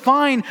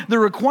redefine the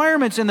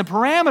requirements and the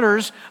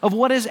parameters of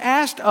what is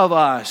asked of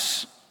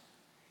us.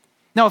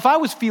 Now, if I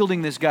was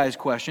fielding this guy's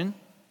question,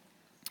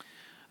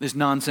 this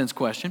nonsense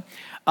question,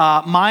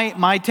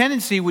 my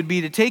tendency would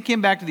be to take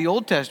him back to the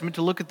Old Testament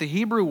to look at the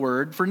Hebrew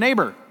word for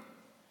neighbor,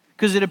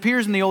 because it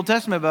appears in the Old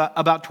Testament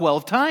about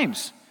 12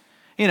 times.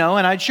 And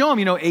I'd show him,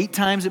 8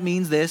 times it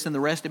means this and the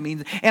rest it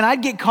means, and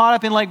I'd get caught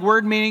up in like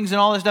word meanings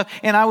and all this stuff,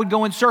 and I would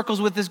go in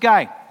circles with this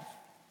guy.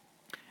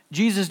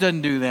 Jesus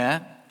doesn't do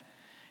that.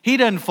 He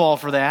doesn't fall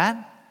for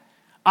that.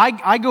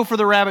 I go for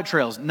the rabbit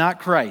trails, not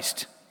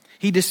Christ.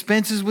 He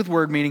dispenses with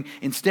word meaning.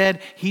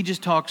 Instead, he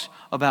just talks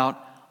about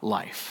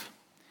life.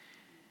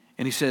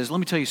 And he says, let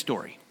me tell you a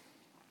story.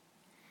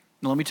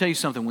 Now, let me tell you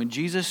something. When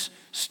Jesus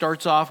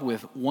starts off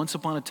with, once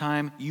upon a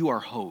time, you are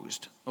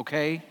hosed,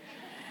 okay?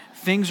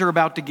 Things are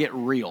about to get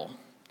real.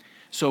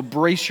 So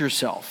brace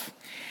yourself.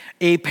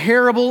 A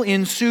parable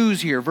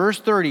ensues here. Verse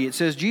 30, it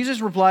says,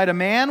 Jesus replied, a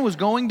man was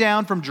going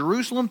down from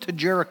Jerusalem to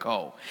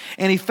Jericho,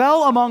 and he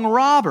fell among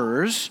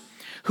robbers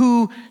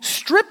who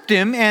stripped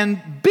him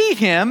and beat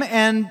him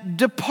and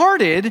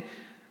departed,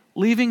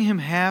 leaving him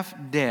half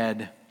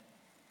dead.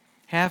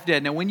 Half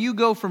dead. Now, when you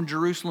go from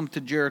Jerusalem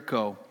to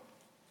Jericho,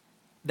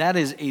 that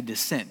is a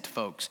descent,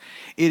 folks.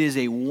 It is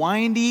a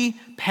windy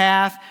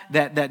path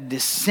that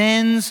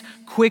descends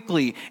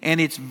quickly,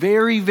 and it's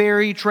very,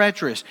 very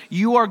treacherous.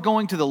 You are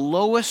going to the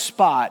lowest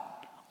spot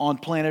on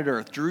planet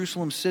Earth.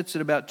 Jerusalem sits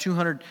at about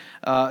 400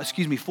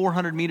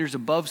 meters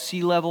above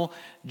sea level.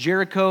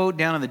 Jericho,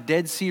 down in the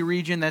Dead Sea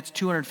region, that's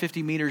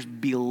 250 meters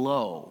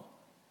below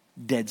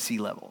Dead Sea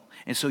level.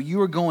 And so you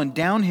are going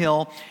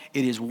downhill.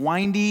 It is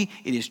windy.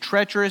 It is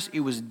treacherous. It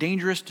was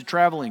dangerous to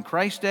travel in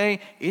Christ's day.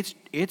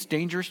 It's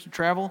dangerous to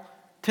travel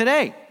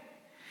today.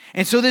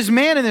 And so this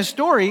man in this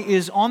story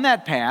is on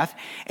that path,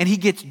 and he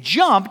gets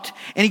jumped,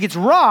 and he gets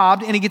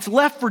robbed, and he gets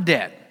left for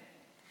dead.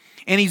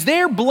 And he's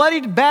there,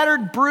 bloodied,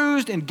 battered,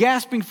 bruised, and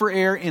gasping for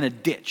air in a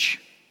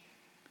ditch.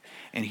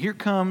 And here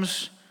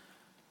comes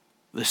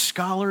the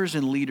scholars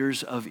and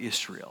leaders of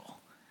Israel,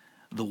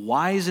 the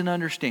wise and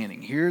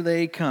understanding. Here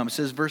they come. It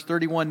says, verse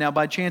 31, now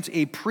by chance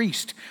a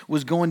priest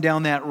was going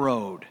down that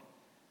road.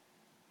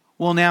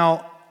 Well,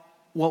 now,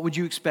 what would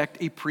you expect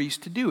a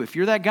priest to do? If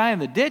you're that guy in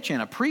the ditch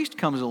and a priest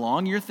comes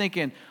along, you're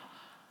thinking,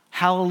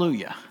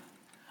 hallelujah,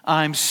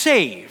 I'm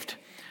saved.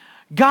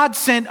 God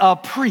sent a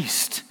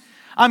priest.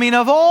 I mean,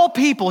 of all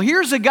people,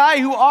 here's a guy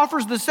who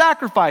offers the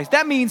sacrifice.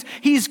 That means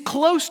he's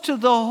close to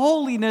the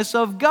holiness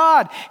of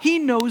God. He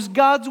knows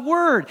God's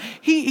word.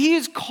 He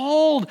is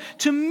called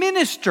to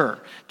minister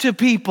to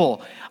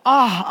people.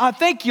 I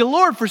thank you,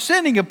 Lord, for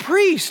sending a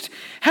priest.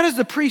 How does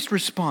the priest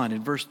respond?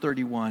 In verse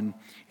 31,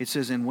 it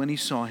says, and when he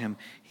saw him,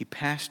 he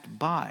passed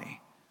by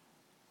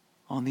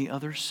on the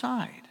other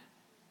side.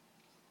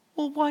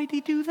 Well, why'd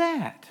he do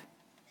that?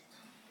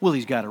 Well,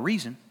 he's got a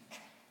reason.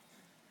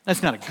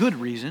 That's not a good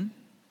reason,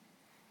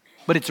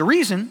 but it's a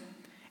reason.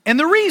 And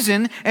the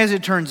reason, as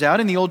it turns out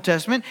in the Old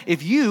Testament,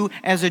 if you,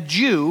 as a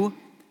Jew,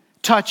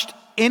 touched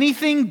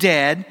anything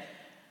dead,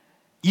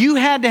 you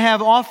had to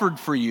have offered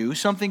for you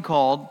something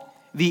called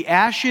the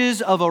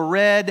ashes of a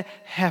red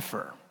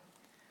heifer.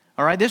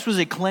 All right, this was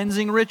a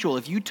cleansing ritual.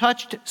 If you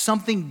touched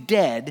something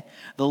dead,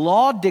 the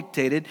law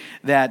dictated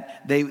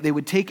that they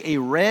would take a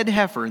red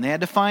heifer, and they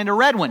had to find a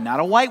red one, not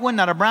a white one,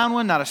 not a brown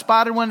one, not a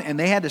spotted one, and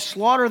they had to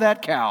slaughter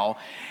that cow,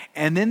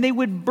 and then they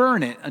would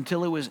burn it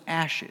until it was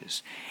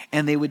ashes.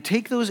 And they would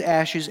take those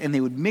ashes and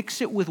they would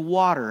mix it with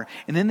water,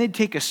 and then they'd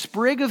take a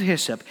sprig of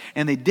hyssop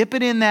and they'd dip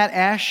it in that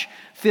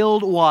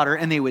ash-filled water,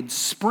 and they would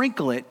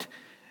sprinkle it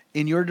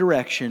in your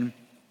direction,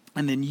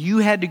 and then you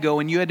had to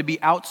go and you had to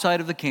be outside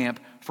of the camp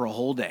for a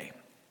whole day.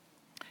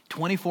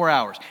 24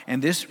 hours.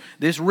 And this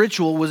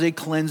ritual was a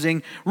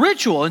cleansing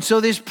ritual. And so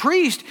this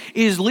priest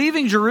is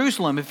leaving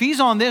Jerusalem. If he's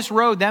on this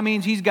road, that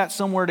means he's got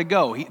somewhere to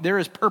go. There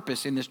is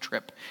purpose in this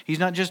trip. He's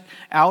not just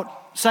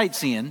out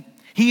sightseeing.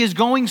 He is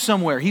going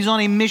somewhere. He's on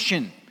a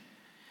mission.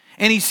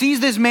 And he sees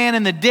this man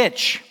in the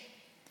ditch.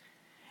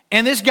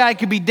 And this guy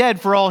could be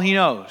dead for all he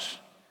knows.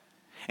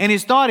 And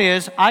his thought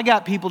is, I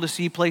got people to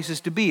see,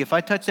 places to be. If I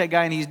touch that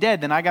guy and he's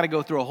dead, then I got to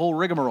go through a whole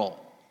rigmarole.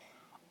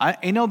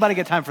 Ain't nobody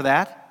got time for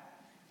that.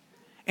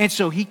 And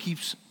so he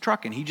keeps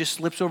trucking. He just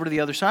slips over to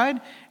the other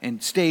side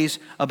and stays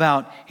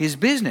about his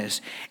business.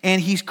 And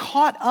he's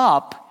caught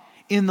up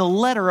in the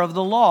letter of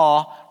the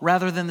law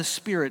rather than the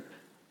spirit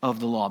of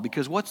the law.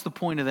 Because what's the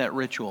point of that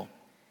ritual?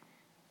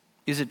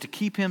 Is it to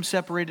keep him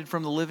separated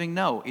from the living?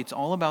 No, it's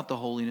all about the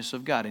holiness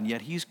of God. And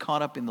yet he's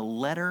caught up in the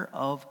letter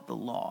of the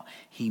law.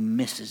 He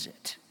misses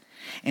it.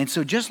 And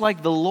so just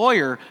like the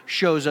lawyer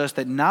shows us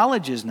that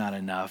knowledge is not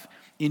enough,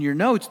 in your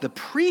notes, the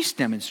priest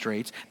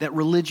demonstrates that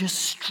religious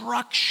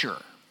structure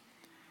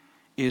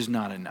is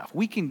not enough.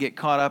 We can get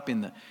caught up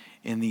in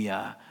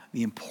the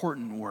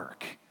important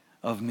work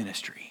of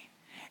ministry,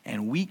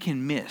 and we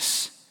can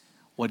miss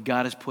what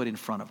God has put in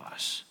front of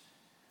us.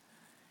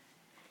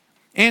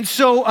 And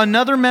so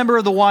another member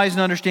of the wise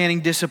and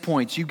understanding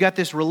disappoints. You've got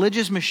this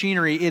religious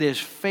machinery. It is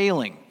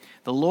failing.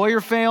 The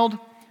lawyer failed.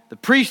 The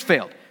priest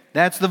failed.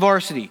 That's the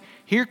varsity.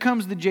 Here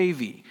comes the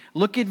JV.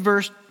 Look at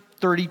verse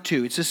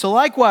 32. It says, so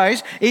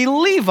likewise, a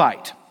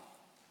Levite.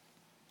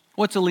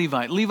 What's a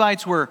Levite?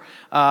 Levites were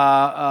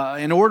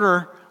an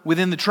order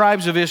within the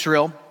tribes of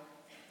Israel.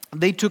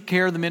 They took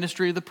care of the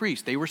ministry of the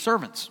priest. They were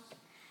servants,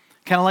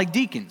 kind of like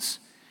deacons.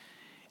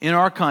 In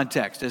our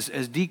context,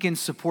 as deacons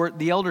support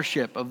the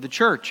eldership of the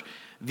church,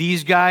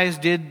 these guys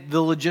did the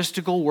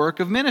logistical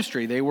work of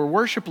ministry. They were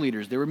worship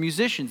leaders. They were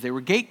musicians. They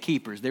were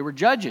gatekeepers. They were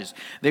judges.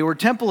 They were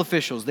temple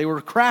officials. They were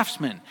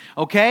craftsmen,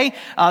 okay?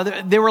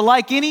 They were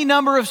like any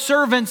number of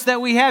servants that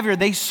we have here.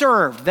 They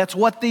served. That's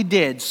what they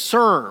did,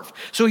 serve.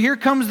 So here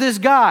comes this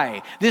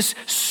guy, this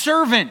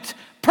servant,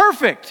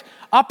 perfect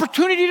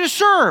opportunity to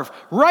serve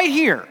right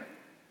here.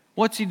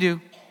 What's he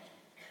do?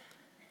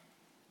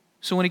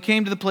 So when he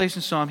came to the place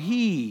and saw him,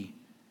 he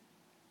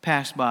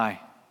passed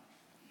by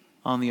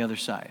on the other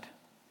side.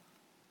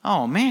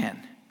 Oh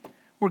man,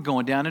 we're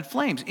going down in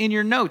flames. In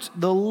your notes,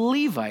 the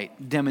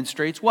Levite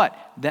demonstrates what?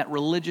 That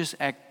religious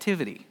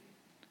activity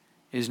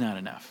is not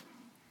enough.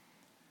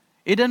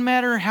 It doesn't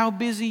matter how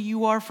busy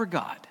you are for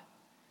God.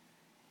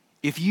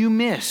 If you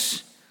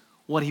miss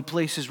what he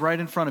places right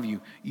in front of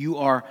you, you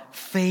are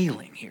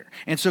failing here.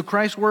 And so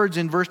Christ's words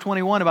in verse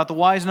 21 about the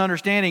wise and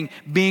understanding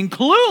being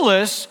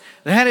clueless,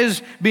 that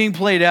is being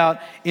played out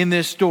in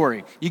this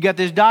story. You got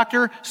this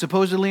doctor,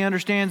 supposedly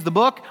understands the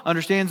book,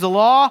 understands the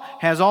law,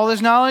 has all this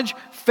knowledge,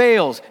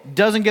 fails,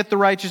 doesn't get the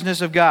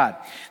righteousness of God.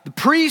 The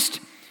priest,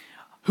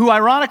 who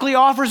ironically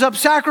offers up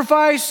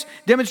sacrifice,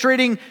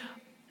 demonstrating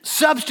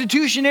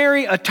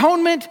substitutionary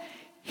atonement,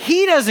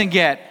 he doesn't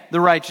get the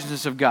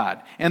righteousness of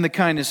God and the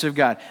kindness of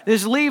God.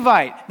 This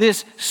Levite,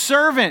 this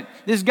servant,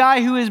 this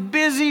guy who is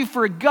busy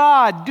for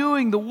God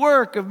doing the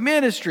work of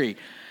ministry,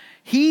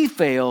 he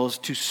fails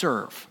to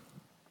serve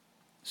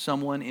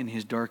someone in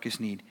his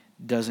darkest need,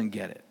 doesn't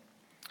get it.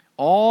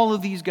 All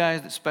of these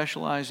guys that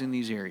specialize in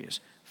these areas,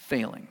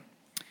 failing.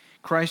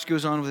 Christ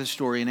goes on with his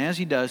story, and as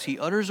he does, he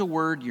utters a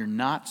word you're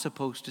not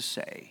supposed to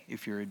say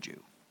if you're a Jew.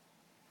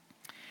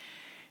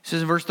 It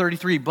says in verse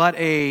 33, but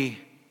a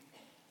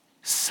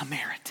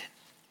Samaritan,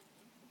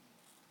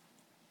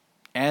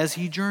 as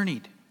he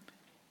journeyed,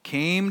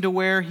 came to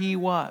where he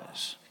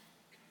was.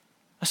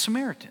 A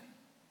Samaritan.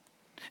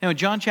 Now in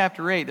John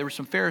chapter 8, there were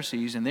some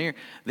Pharisees, and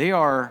they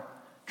are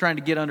trying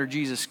to get under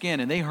Jesus' skin,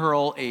 and they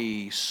hurl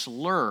a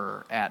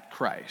slur at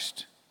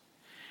Christ.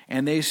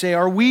 And they say,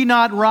 are we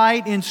not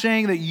right in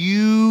saying that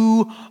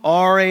you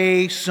are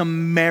a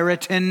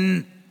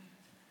Samaritan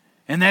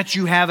and that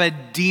you have a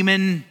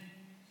demon?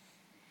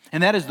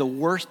 And that is the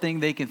worst thing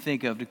they can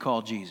think of to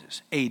call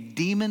Jesus. A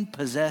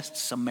demon-possessed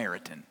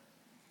Samaritan.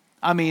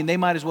 I mean, they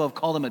might as well have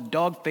called him a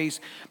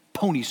dog-faced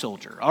pony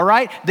soldier, all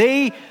right?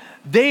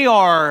 They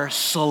are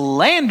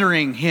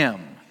slandering him,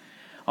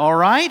 all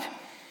right?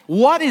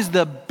 What is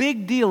the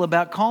big deal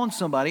about calling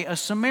somebody a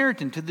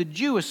Samaritan? To the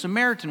Jew, a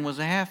Samaritan was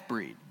a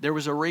half-breed. There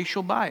was a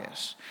racial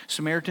bias.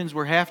 Samaritans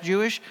were half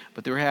Jewish,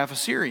 but they were half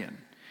Assyrian.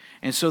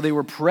 And so they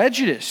were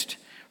prejudiced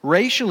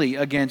racially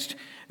against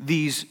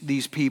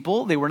these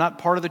people. They were not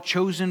part of the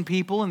chosen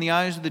people in the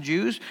eyes of the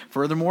Jews.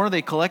 Furthermore,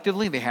 they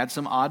had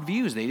some odd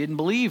views. They didn't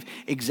believe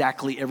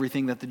exactly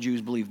everything that the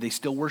Jews believed. They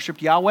still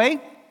worshiped Yahweh,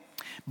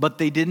 but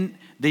they didn't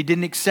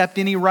accept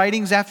any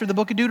writings after the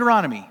book of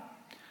Deuteronomy.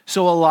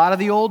 So a lot of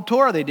the old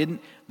Torah, they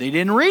didn't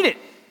read it.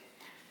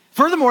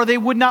 Furthermore, they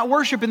would not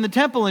worship in the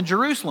temple in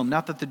Jerusalem.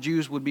 Not that the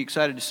Jews would be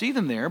excited to see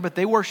them there, but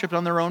they worshiped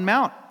on their own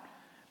Mount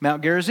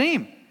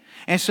Gerizim.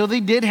 And so they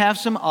did have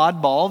some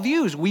oddball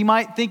views. We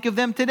might think of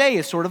them today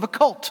as sort of a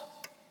cult.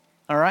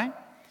 All right?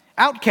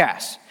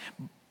 Outcasts.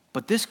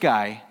 But this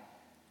guy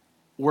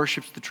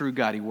worships the true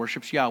God. He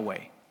worships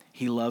Yahweh.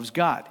 He loves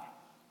God.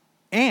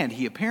 And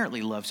he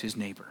apparently loves his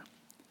neighbor,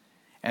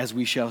 as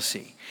we shall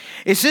see.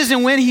 It says,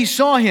 and when he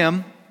saw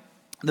him,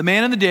 the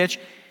man in the ditch,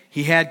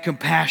 he had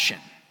compassion.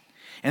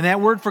 And that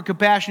word for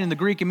compassion in the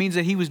Greek, it means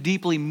that he was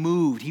deeply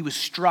moved. He was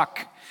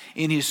struck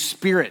in his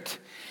spirit.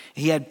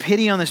 He had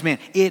pity on this man.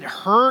 It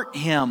hurt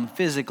him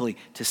physically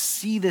to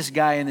see this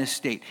guy in this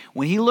state.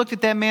 When he looked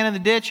at that man in the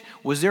ditch,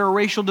 was there a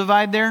racial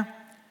divide there?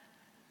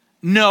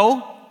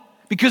 No.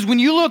 Because when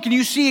you look and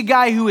you see a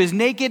guy who is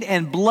naked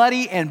and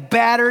bloody and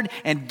battered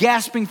and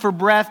gasping for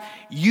breath,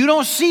 you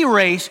don't see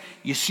race,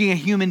 you see a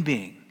human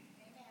being.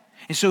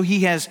 And so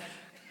he has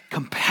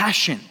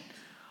compassion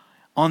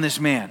on this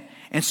man.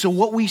 And so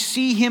what we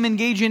see him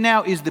engage in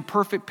now is the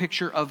perfect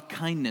picture of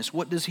kindness.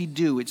 What does he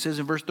do? It says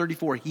in verse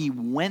 34, he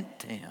went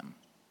to him.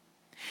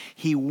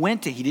 He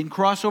didn't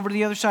cross over to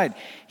the other side.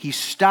 He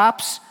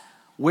stops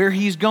where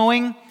he's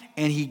going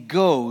and he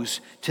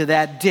goes to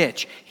that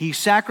ditch. He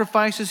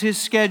sacrifices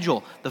his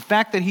schedule. The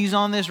fact that he's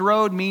on this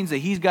road means that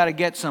he's got to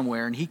get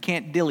somewhere and he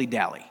can't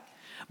dilly-dally.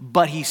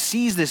 But he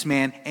sees this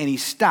man and he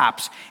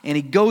stops and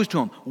he goes to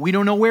him. We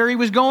don't know where he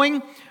was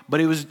going, but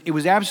it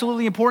was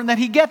absolutely important that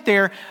he get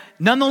there.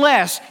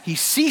 Nonetheless, he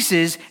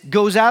ceases,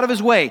 goes out of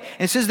his way.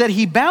 And it says that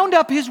he bound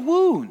up his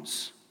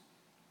wounds.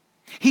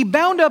 He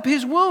bound up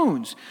his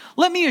wounds.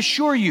 Let me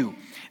assure you,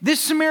 this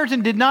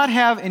Samaritan did not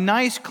have a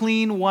nice,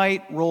 clean,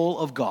 white roll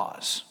of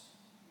gauze.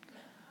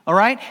 All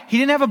right? He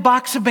didn't have a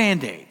box of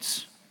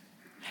Band-Aids.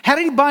 How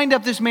did he bind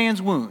up this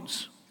man's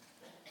wounds?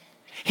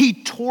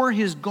 He tore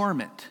his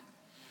garment.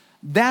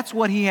 That's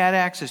what he had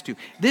access to.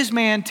 This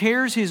man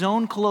tears his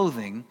own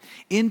clothing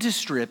into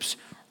strips,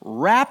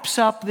 wraps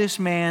up this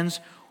man's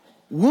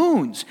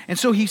wounds. And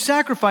so he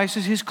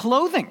sacrifices his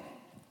clothing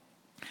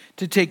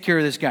to take care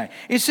of this guy.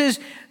 It says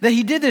that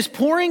he did this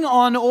pouring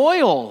on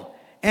oil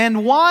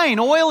and wine.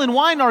 Oil and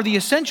wine are the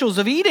essentials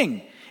of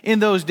eating in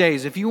those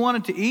days. If you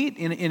wanted to eat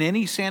in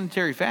any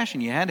sanitary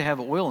fashion, you had to have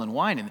oil and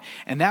wine.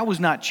 And that was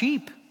not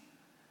cheap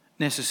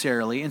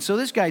necessarily. And so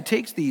this guy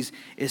takes these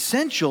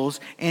essentials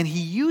and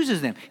he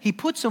uses them. He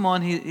puts them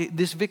on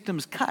this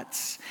victim's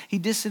cuts. He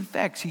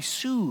disinfects. He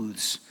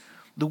soothes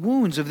the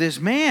wounds of this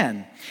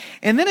man.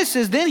 And then it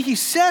says, then he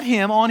set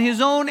him on his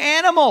own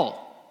animal.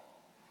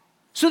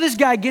 So this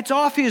guy gets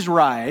off his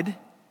ride,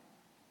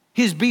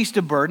 his beast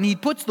of burden. He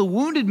puts the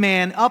wounded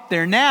man up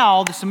there.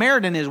 Now the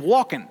Samaritan is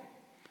walking.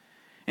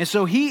 And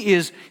so he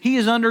is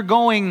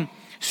undergoing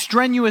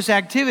strenuous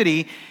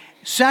activity,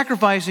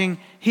 sacrificing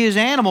his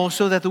animal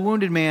so that the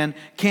wounded man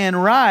can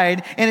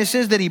ride. And it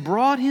says that he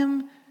brought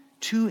him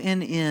to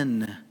an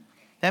inn.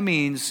 That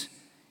means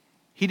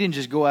he didn't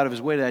just go out of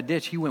his way to that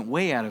ditch. He went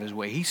way out of his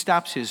way. He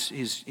stops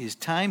his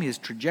time, his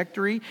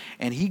trajectory,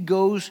 and he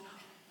goes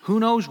who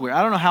knows where.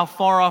 I don't know how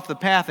far off the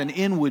path an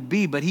inn would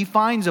be, but he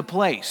finds a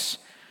place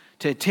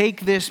to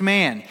take this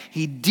man.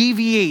 He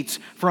deviates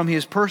from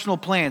his personal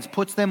plans,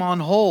 puts them on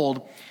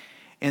hold,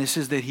 and it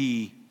says that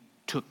he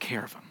took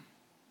care of him.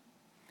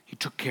 He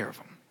took care of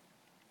him,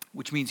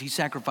 which means he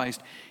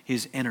sacrificed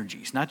his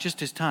energies, not just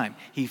his time.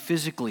 He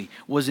physically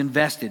was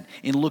invested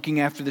in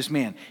looking after this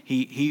man.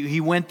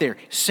 He went there,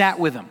 sat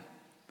with him,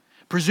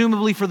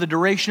 presumably for the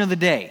duration of the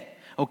day.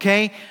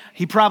 Okay?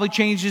 He probably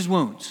changed his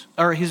wounds,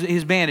 or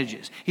his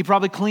bandages. He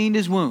probably cleaned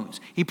his wounds.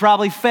 He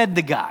probably fed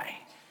the guy.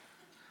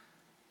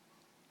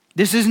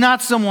 This is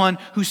not someone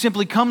who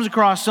simply comes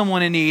across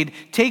someone in need,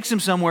 takes him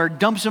somewhere,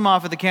 dumps him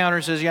off at the counter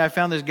and says, yeah, I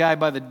found this guy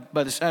by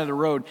the side of the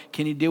road.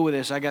 Can you deal with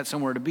this? I got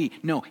somewhere to be.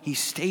 No, he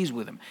stays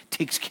with him,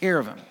 takes care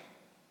of him.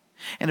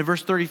 And in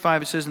verse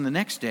 35, it says, and the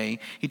next day,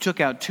 he took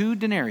out 2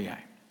 denarii,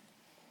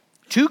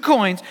 2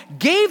 coins,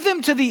 gave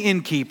them to the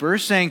innkeeper,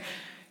 saying,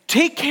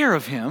 take care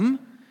of him,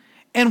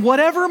 and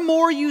whatever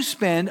more you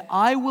spend,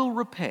 I will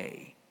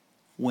repay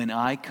when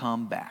I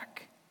come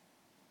back.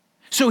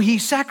 So he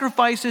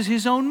sacrifices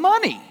his own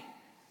money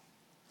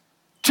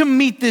to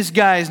meet this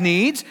guy's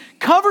needs,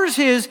 covers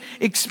his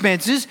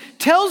expenses,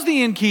 tells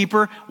the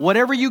innkeeper,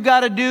 whatever you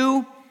got to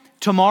do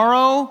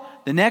tomorrow,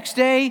 the next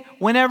day,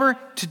 whenever,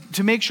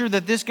 to make sure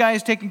that this guy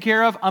is taken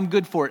care of, I'm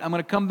good for it. I'm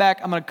going to come back.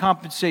 I'm going to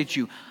compensate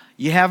you.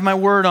 You have my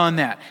word on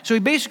that. So he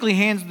basically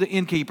hands the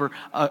innkeeper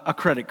a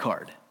credit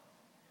card.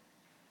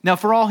 Now,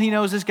 for all he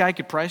knows, this guy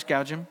could price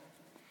gouge him.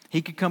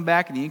 He could come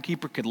back and the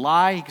innkeeper could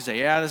lie. He could say,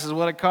 yeah, this is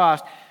what it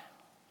cost.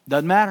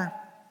 Doesn't matter.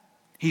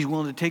 He's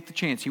willing to take the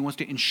chance. He wants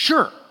to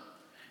ensure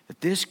that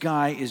this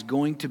guy is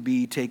going to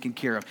be taken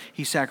care of.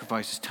 He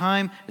sacrifices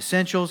time,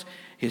 essentials,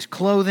 his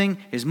clothing,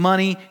 his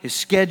money, his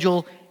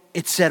schedule,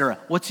 etc.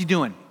 What's he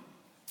doing?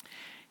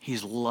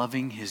 He's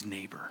loving his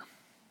neighbor.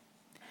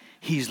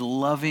 He's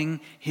loving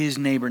his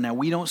neighbor. Now,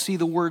 we don't see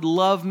the word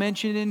love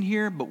mentioned in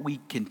here, but we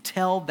can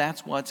tell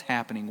that's what's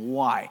happening.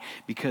 Why?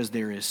 Because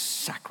there is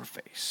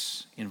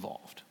sacrifice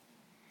involved.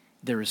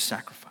 There is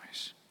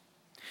sacrifice.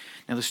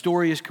 Now, the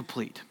story is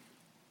complete.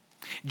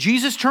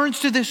 Jesus turns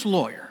to this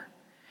lawyer,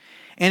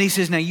 and he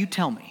says, now you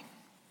tell me,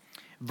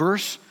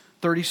 verse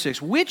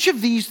 36, which of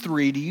these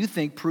 3 do you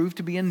think proved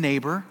to be a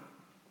neighbor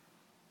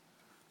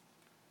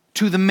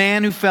to the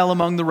man who fell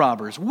among the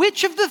robbers?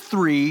 Which of the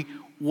 3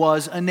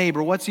 was a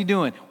neighbor? What's he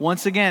doing?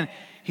 Once again,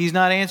 he's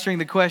not answering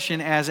the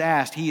question as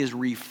asked. He is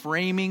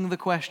reframing the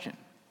question.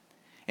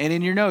 And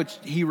in your notes,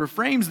 he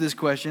reframes this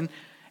question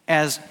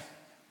as,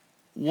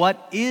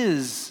 what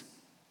is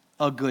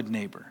a good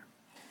neighbor?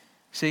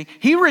 See,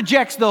 he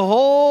rejects the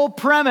whole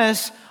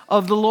premise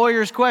of the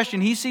lawyer's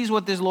question. He sees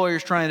what this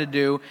lawyer's trying to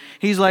do.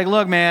 He's like,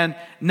 look, man,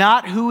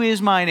 not who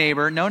is my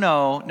neighbor.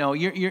 No.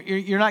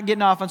 You're not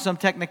getting off on some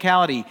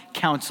technicality,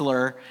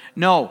 counselor.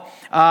 No.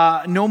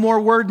 No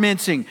more word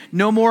mincing.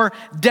 No more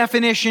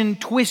definition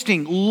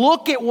twisting.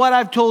 Look at what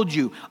I've told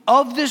you.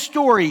 Of this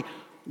story,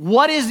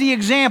 what is the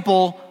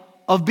example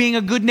of being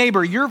a good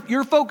neighbor?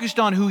 You're focused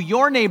on who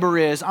your neighbor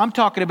is. I'm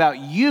talking about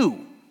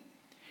you.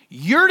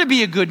 You're to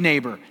be a good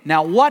neighbor.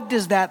 Now, what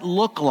does that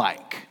look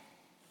like?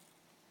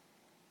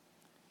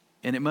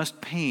 And it must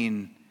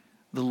pain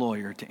the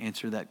lawyer to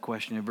answer that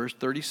question. In verse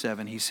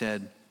 37, he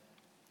said,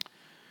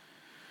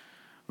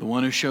 the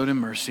one who showed him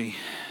mercy.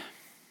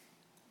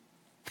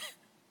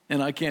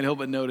 And I can't help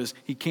but notice,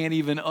 he can't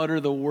even utter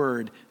the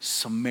word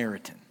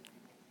Samaritan.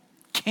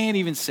 Can't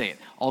even say it,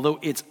 although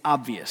it's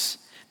obvious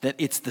that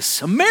it's the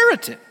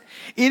Samaritan.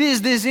 It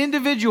is this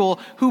individual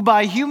who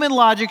by human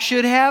logic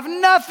should have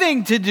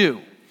nothing to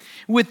do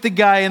with the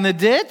guy in the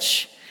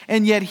ditch,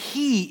 and yet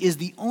he is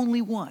the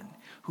only one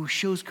who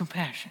shows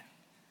compassion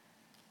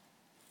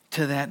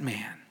to that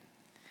man.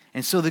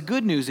 And so the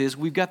good news is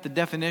we've got the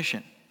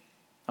definition.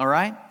 All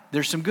right?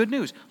 There's some good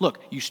news.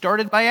 Look, you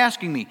started by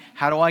asking me,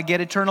 how do I get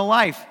eternal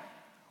life?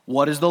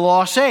 What does the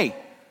law say?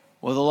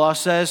 Well, the law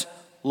says,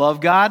 love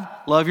God,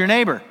 love your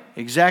neighbor.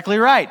 Exactly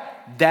right.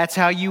 That's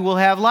how you will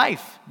have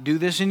life. Do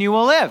this and you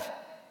will live.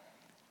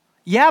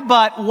 Yeah,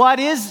 but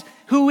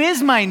who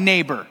is my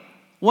neighbor?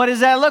 What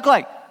does that look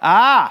like?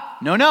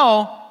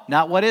 No,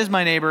 not what is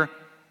my neighbor.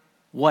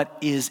 What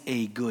is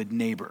a good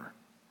neighbor?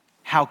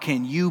 How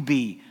can you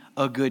be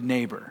a good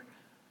neighbor?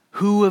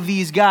 Who of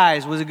these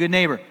guys was a good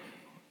neighbor?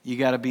 You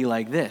got to be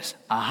like this.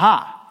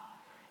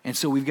 And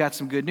so we've got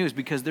some good news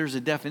because there's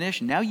a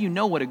definition. Now you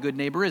know what a good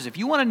neighbor is. If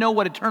you want to know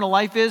what eternal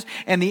life is,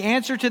 and the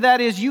answer to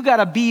that is you got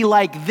to be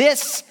like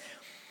this,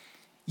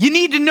 you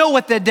need to know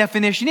what that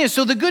definition is.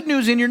 So the good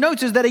news in your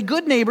notes is that a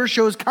good neighbor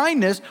shows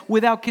kindness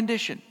without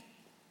condition.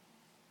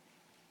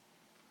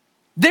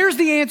 There's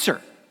the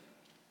answer.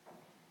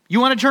 You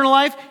want eternal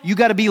life? You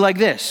got to be like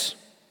this.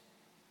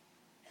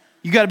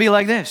 You got to be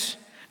like this.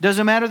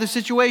 Doesn't matter the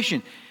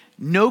situation.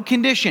 No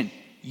condition.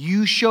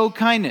 You show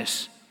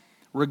kindness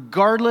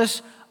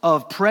regardless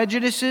of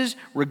prejudices,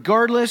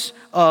 regardless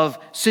of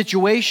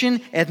situation,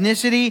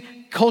 ethnicity,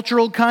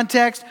 cultural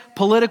context,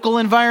 political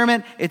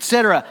environment,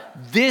 etc.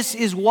 This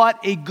is what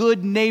a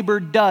good neighbor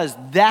does.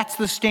 That's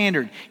the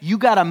standard. You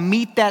got to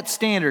meet that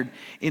standard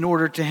in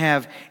order to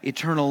have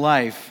eternal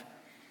life.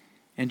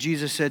 And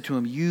Jesus said to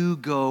him, you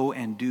go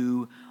and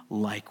do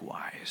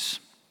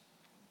likewise.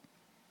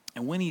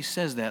 And when he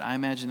says that, I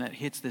imagine that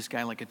hits this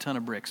guy like a ton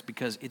of bricks,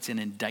 because it's an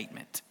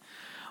indictment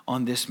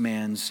on this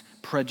man's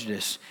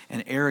prejudice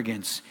and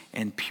arrogance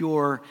and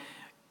pure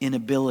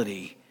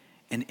inability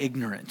and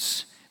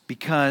ignorance,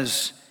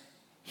 because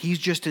he's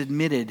just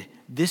admitted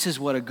this is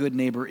what a good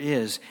neighbor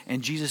is.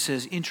 And Jesus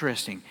says,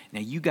 interesting, now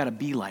you got to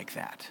be like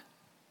that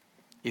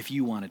if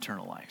you want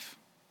eternal life.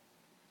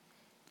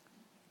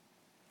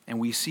 And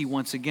we see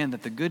once again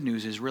that the good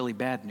news is really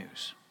bad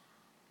news.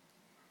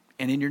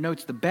 And in your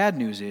notes, the bad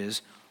news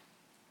is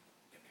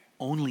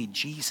only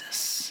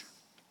Jesus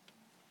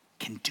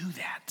can do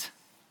that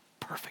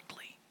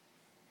perfectly.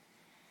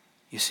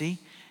 You see,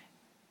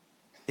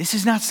 this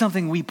is not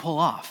something we pull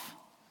off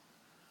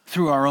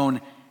through our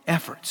own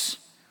efforts.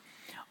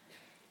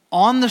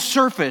 On the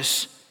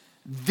surface,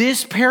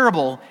 this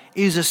parable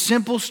is a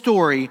simple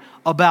story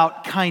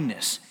about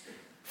kindness.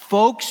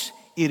 Folks,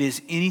 it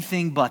is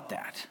anything but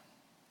that.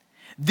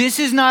 This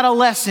is not a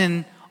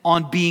lesson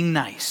on being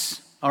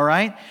nice, all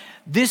right?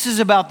 This is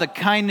about the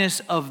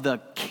kindness of the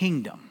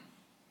kingdom.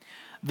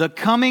 The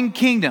coming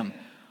kingdom,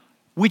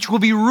 which will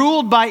be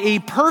ruled by a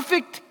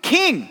perfect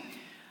king.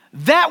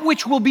 That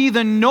which will be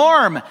the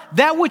norm,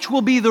 that which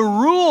will be the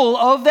rule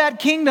of that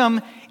kingdom,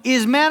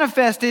 is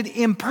manifested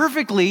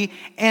imperfectly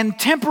and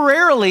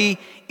temporarily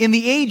in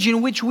the age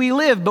in which we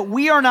live, but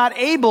we are not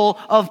able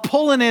of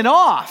pulling it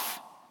off.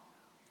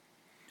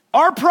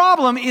 Our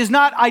problem is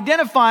not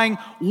identifying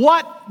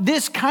what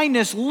this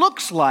kindness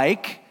looks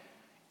like.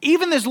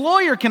 Even this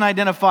lawyer can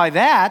identify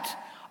that.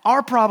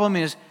 Our problem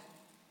is,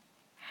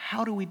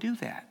 how do we do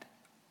that?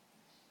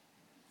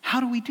 How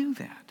do we do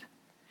that?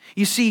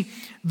 You see,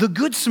 the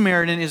Good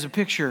Samaritan is a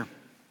picture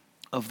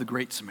of the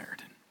Great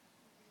Samaritan.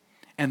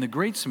 And the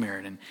Great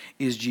Samaritan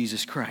is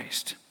Jesus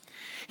Christ.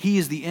 He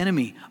is the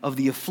enemy of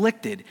the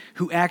afflicted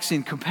who acts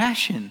in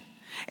compassion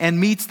and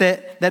meets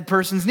that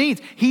person's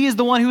needs. He is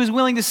the one who is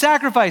willing to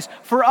sacrifice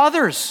for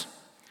others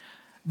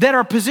that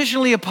are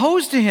positionally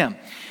opposed to him.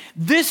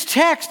 This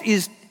text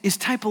is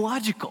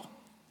typological.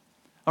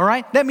 All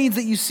right? That means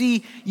that you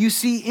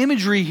see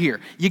imagery here.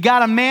 You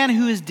got a man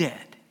who is dead.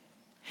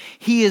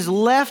 He is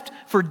left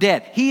for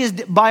dead. He is,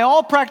 by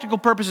all practical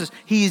purposes,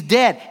 he is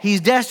dead.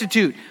 He's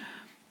destitute.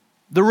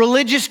 The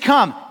religious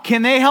come.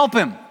 Can they help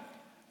him?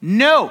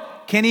 No.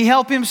 Can he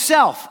help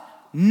himself?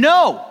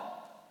 No.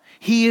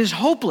 He is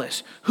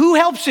hopeless. Who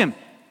helps him?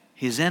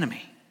 His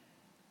enemy.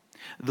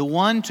 The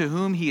one to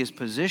whom he is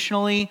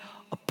positionally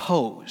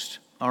opposed.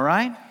 All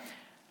right?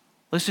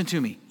 Listen to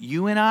me.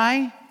 You and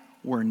I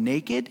were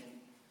naked.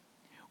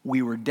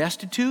 We were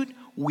destitute.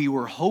 We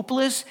were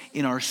hopeless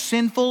in our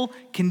sinful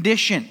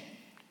condition.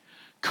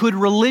 Could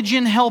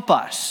religion help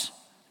us?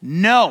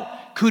 No.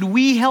 Could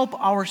we help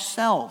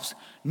ourselves?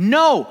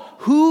 No.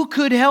 Who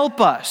could help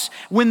us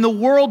when the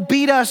world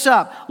beat us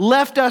up,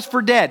 left us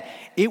for dead?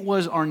 It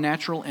was our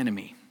natural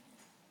enemy.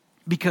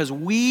 Because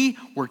we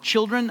were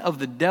children of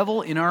the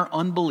devil in our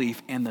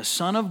unbelief, and the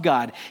Son of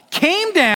God came down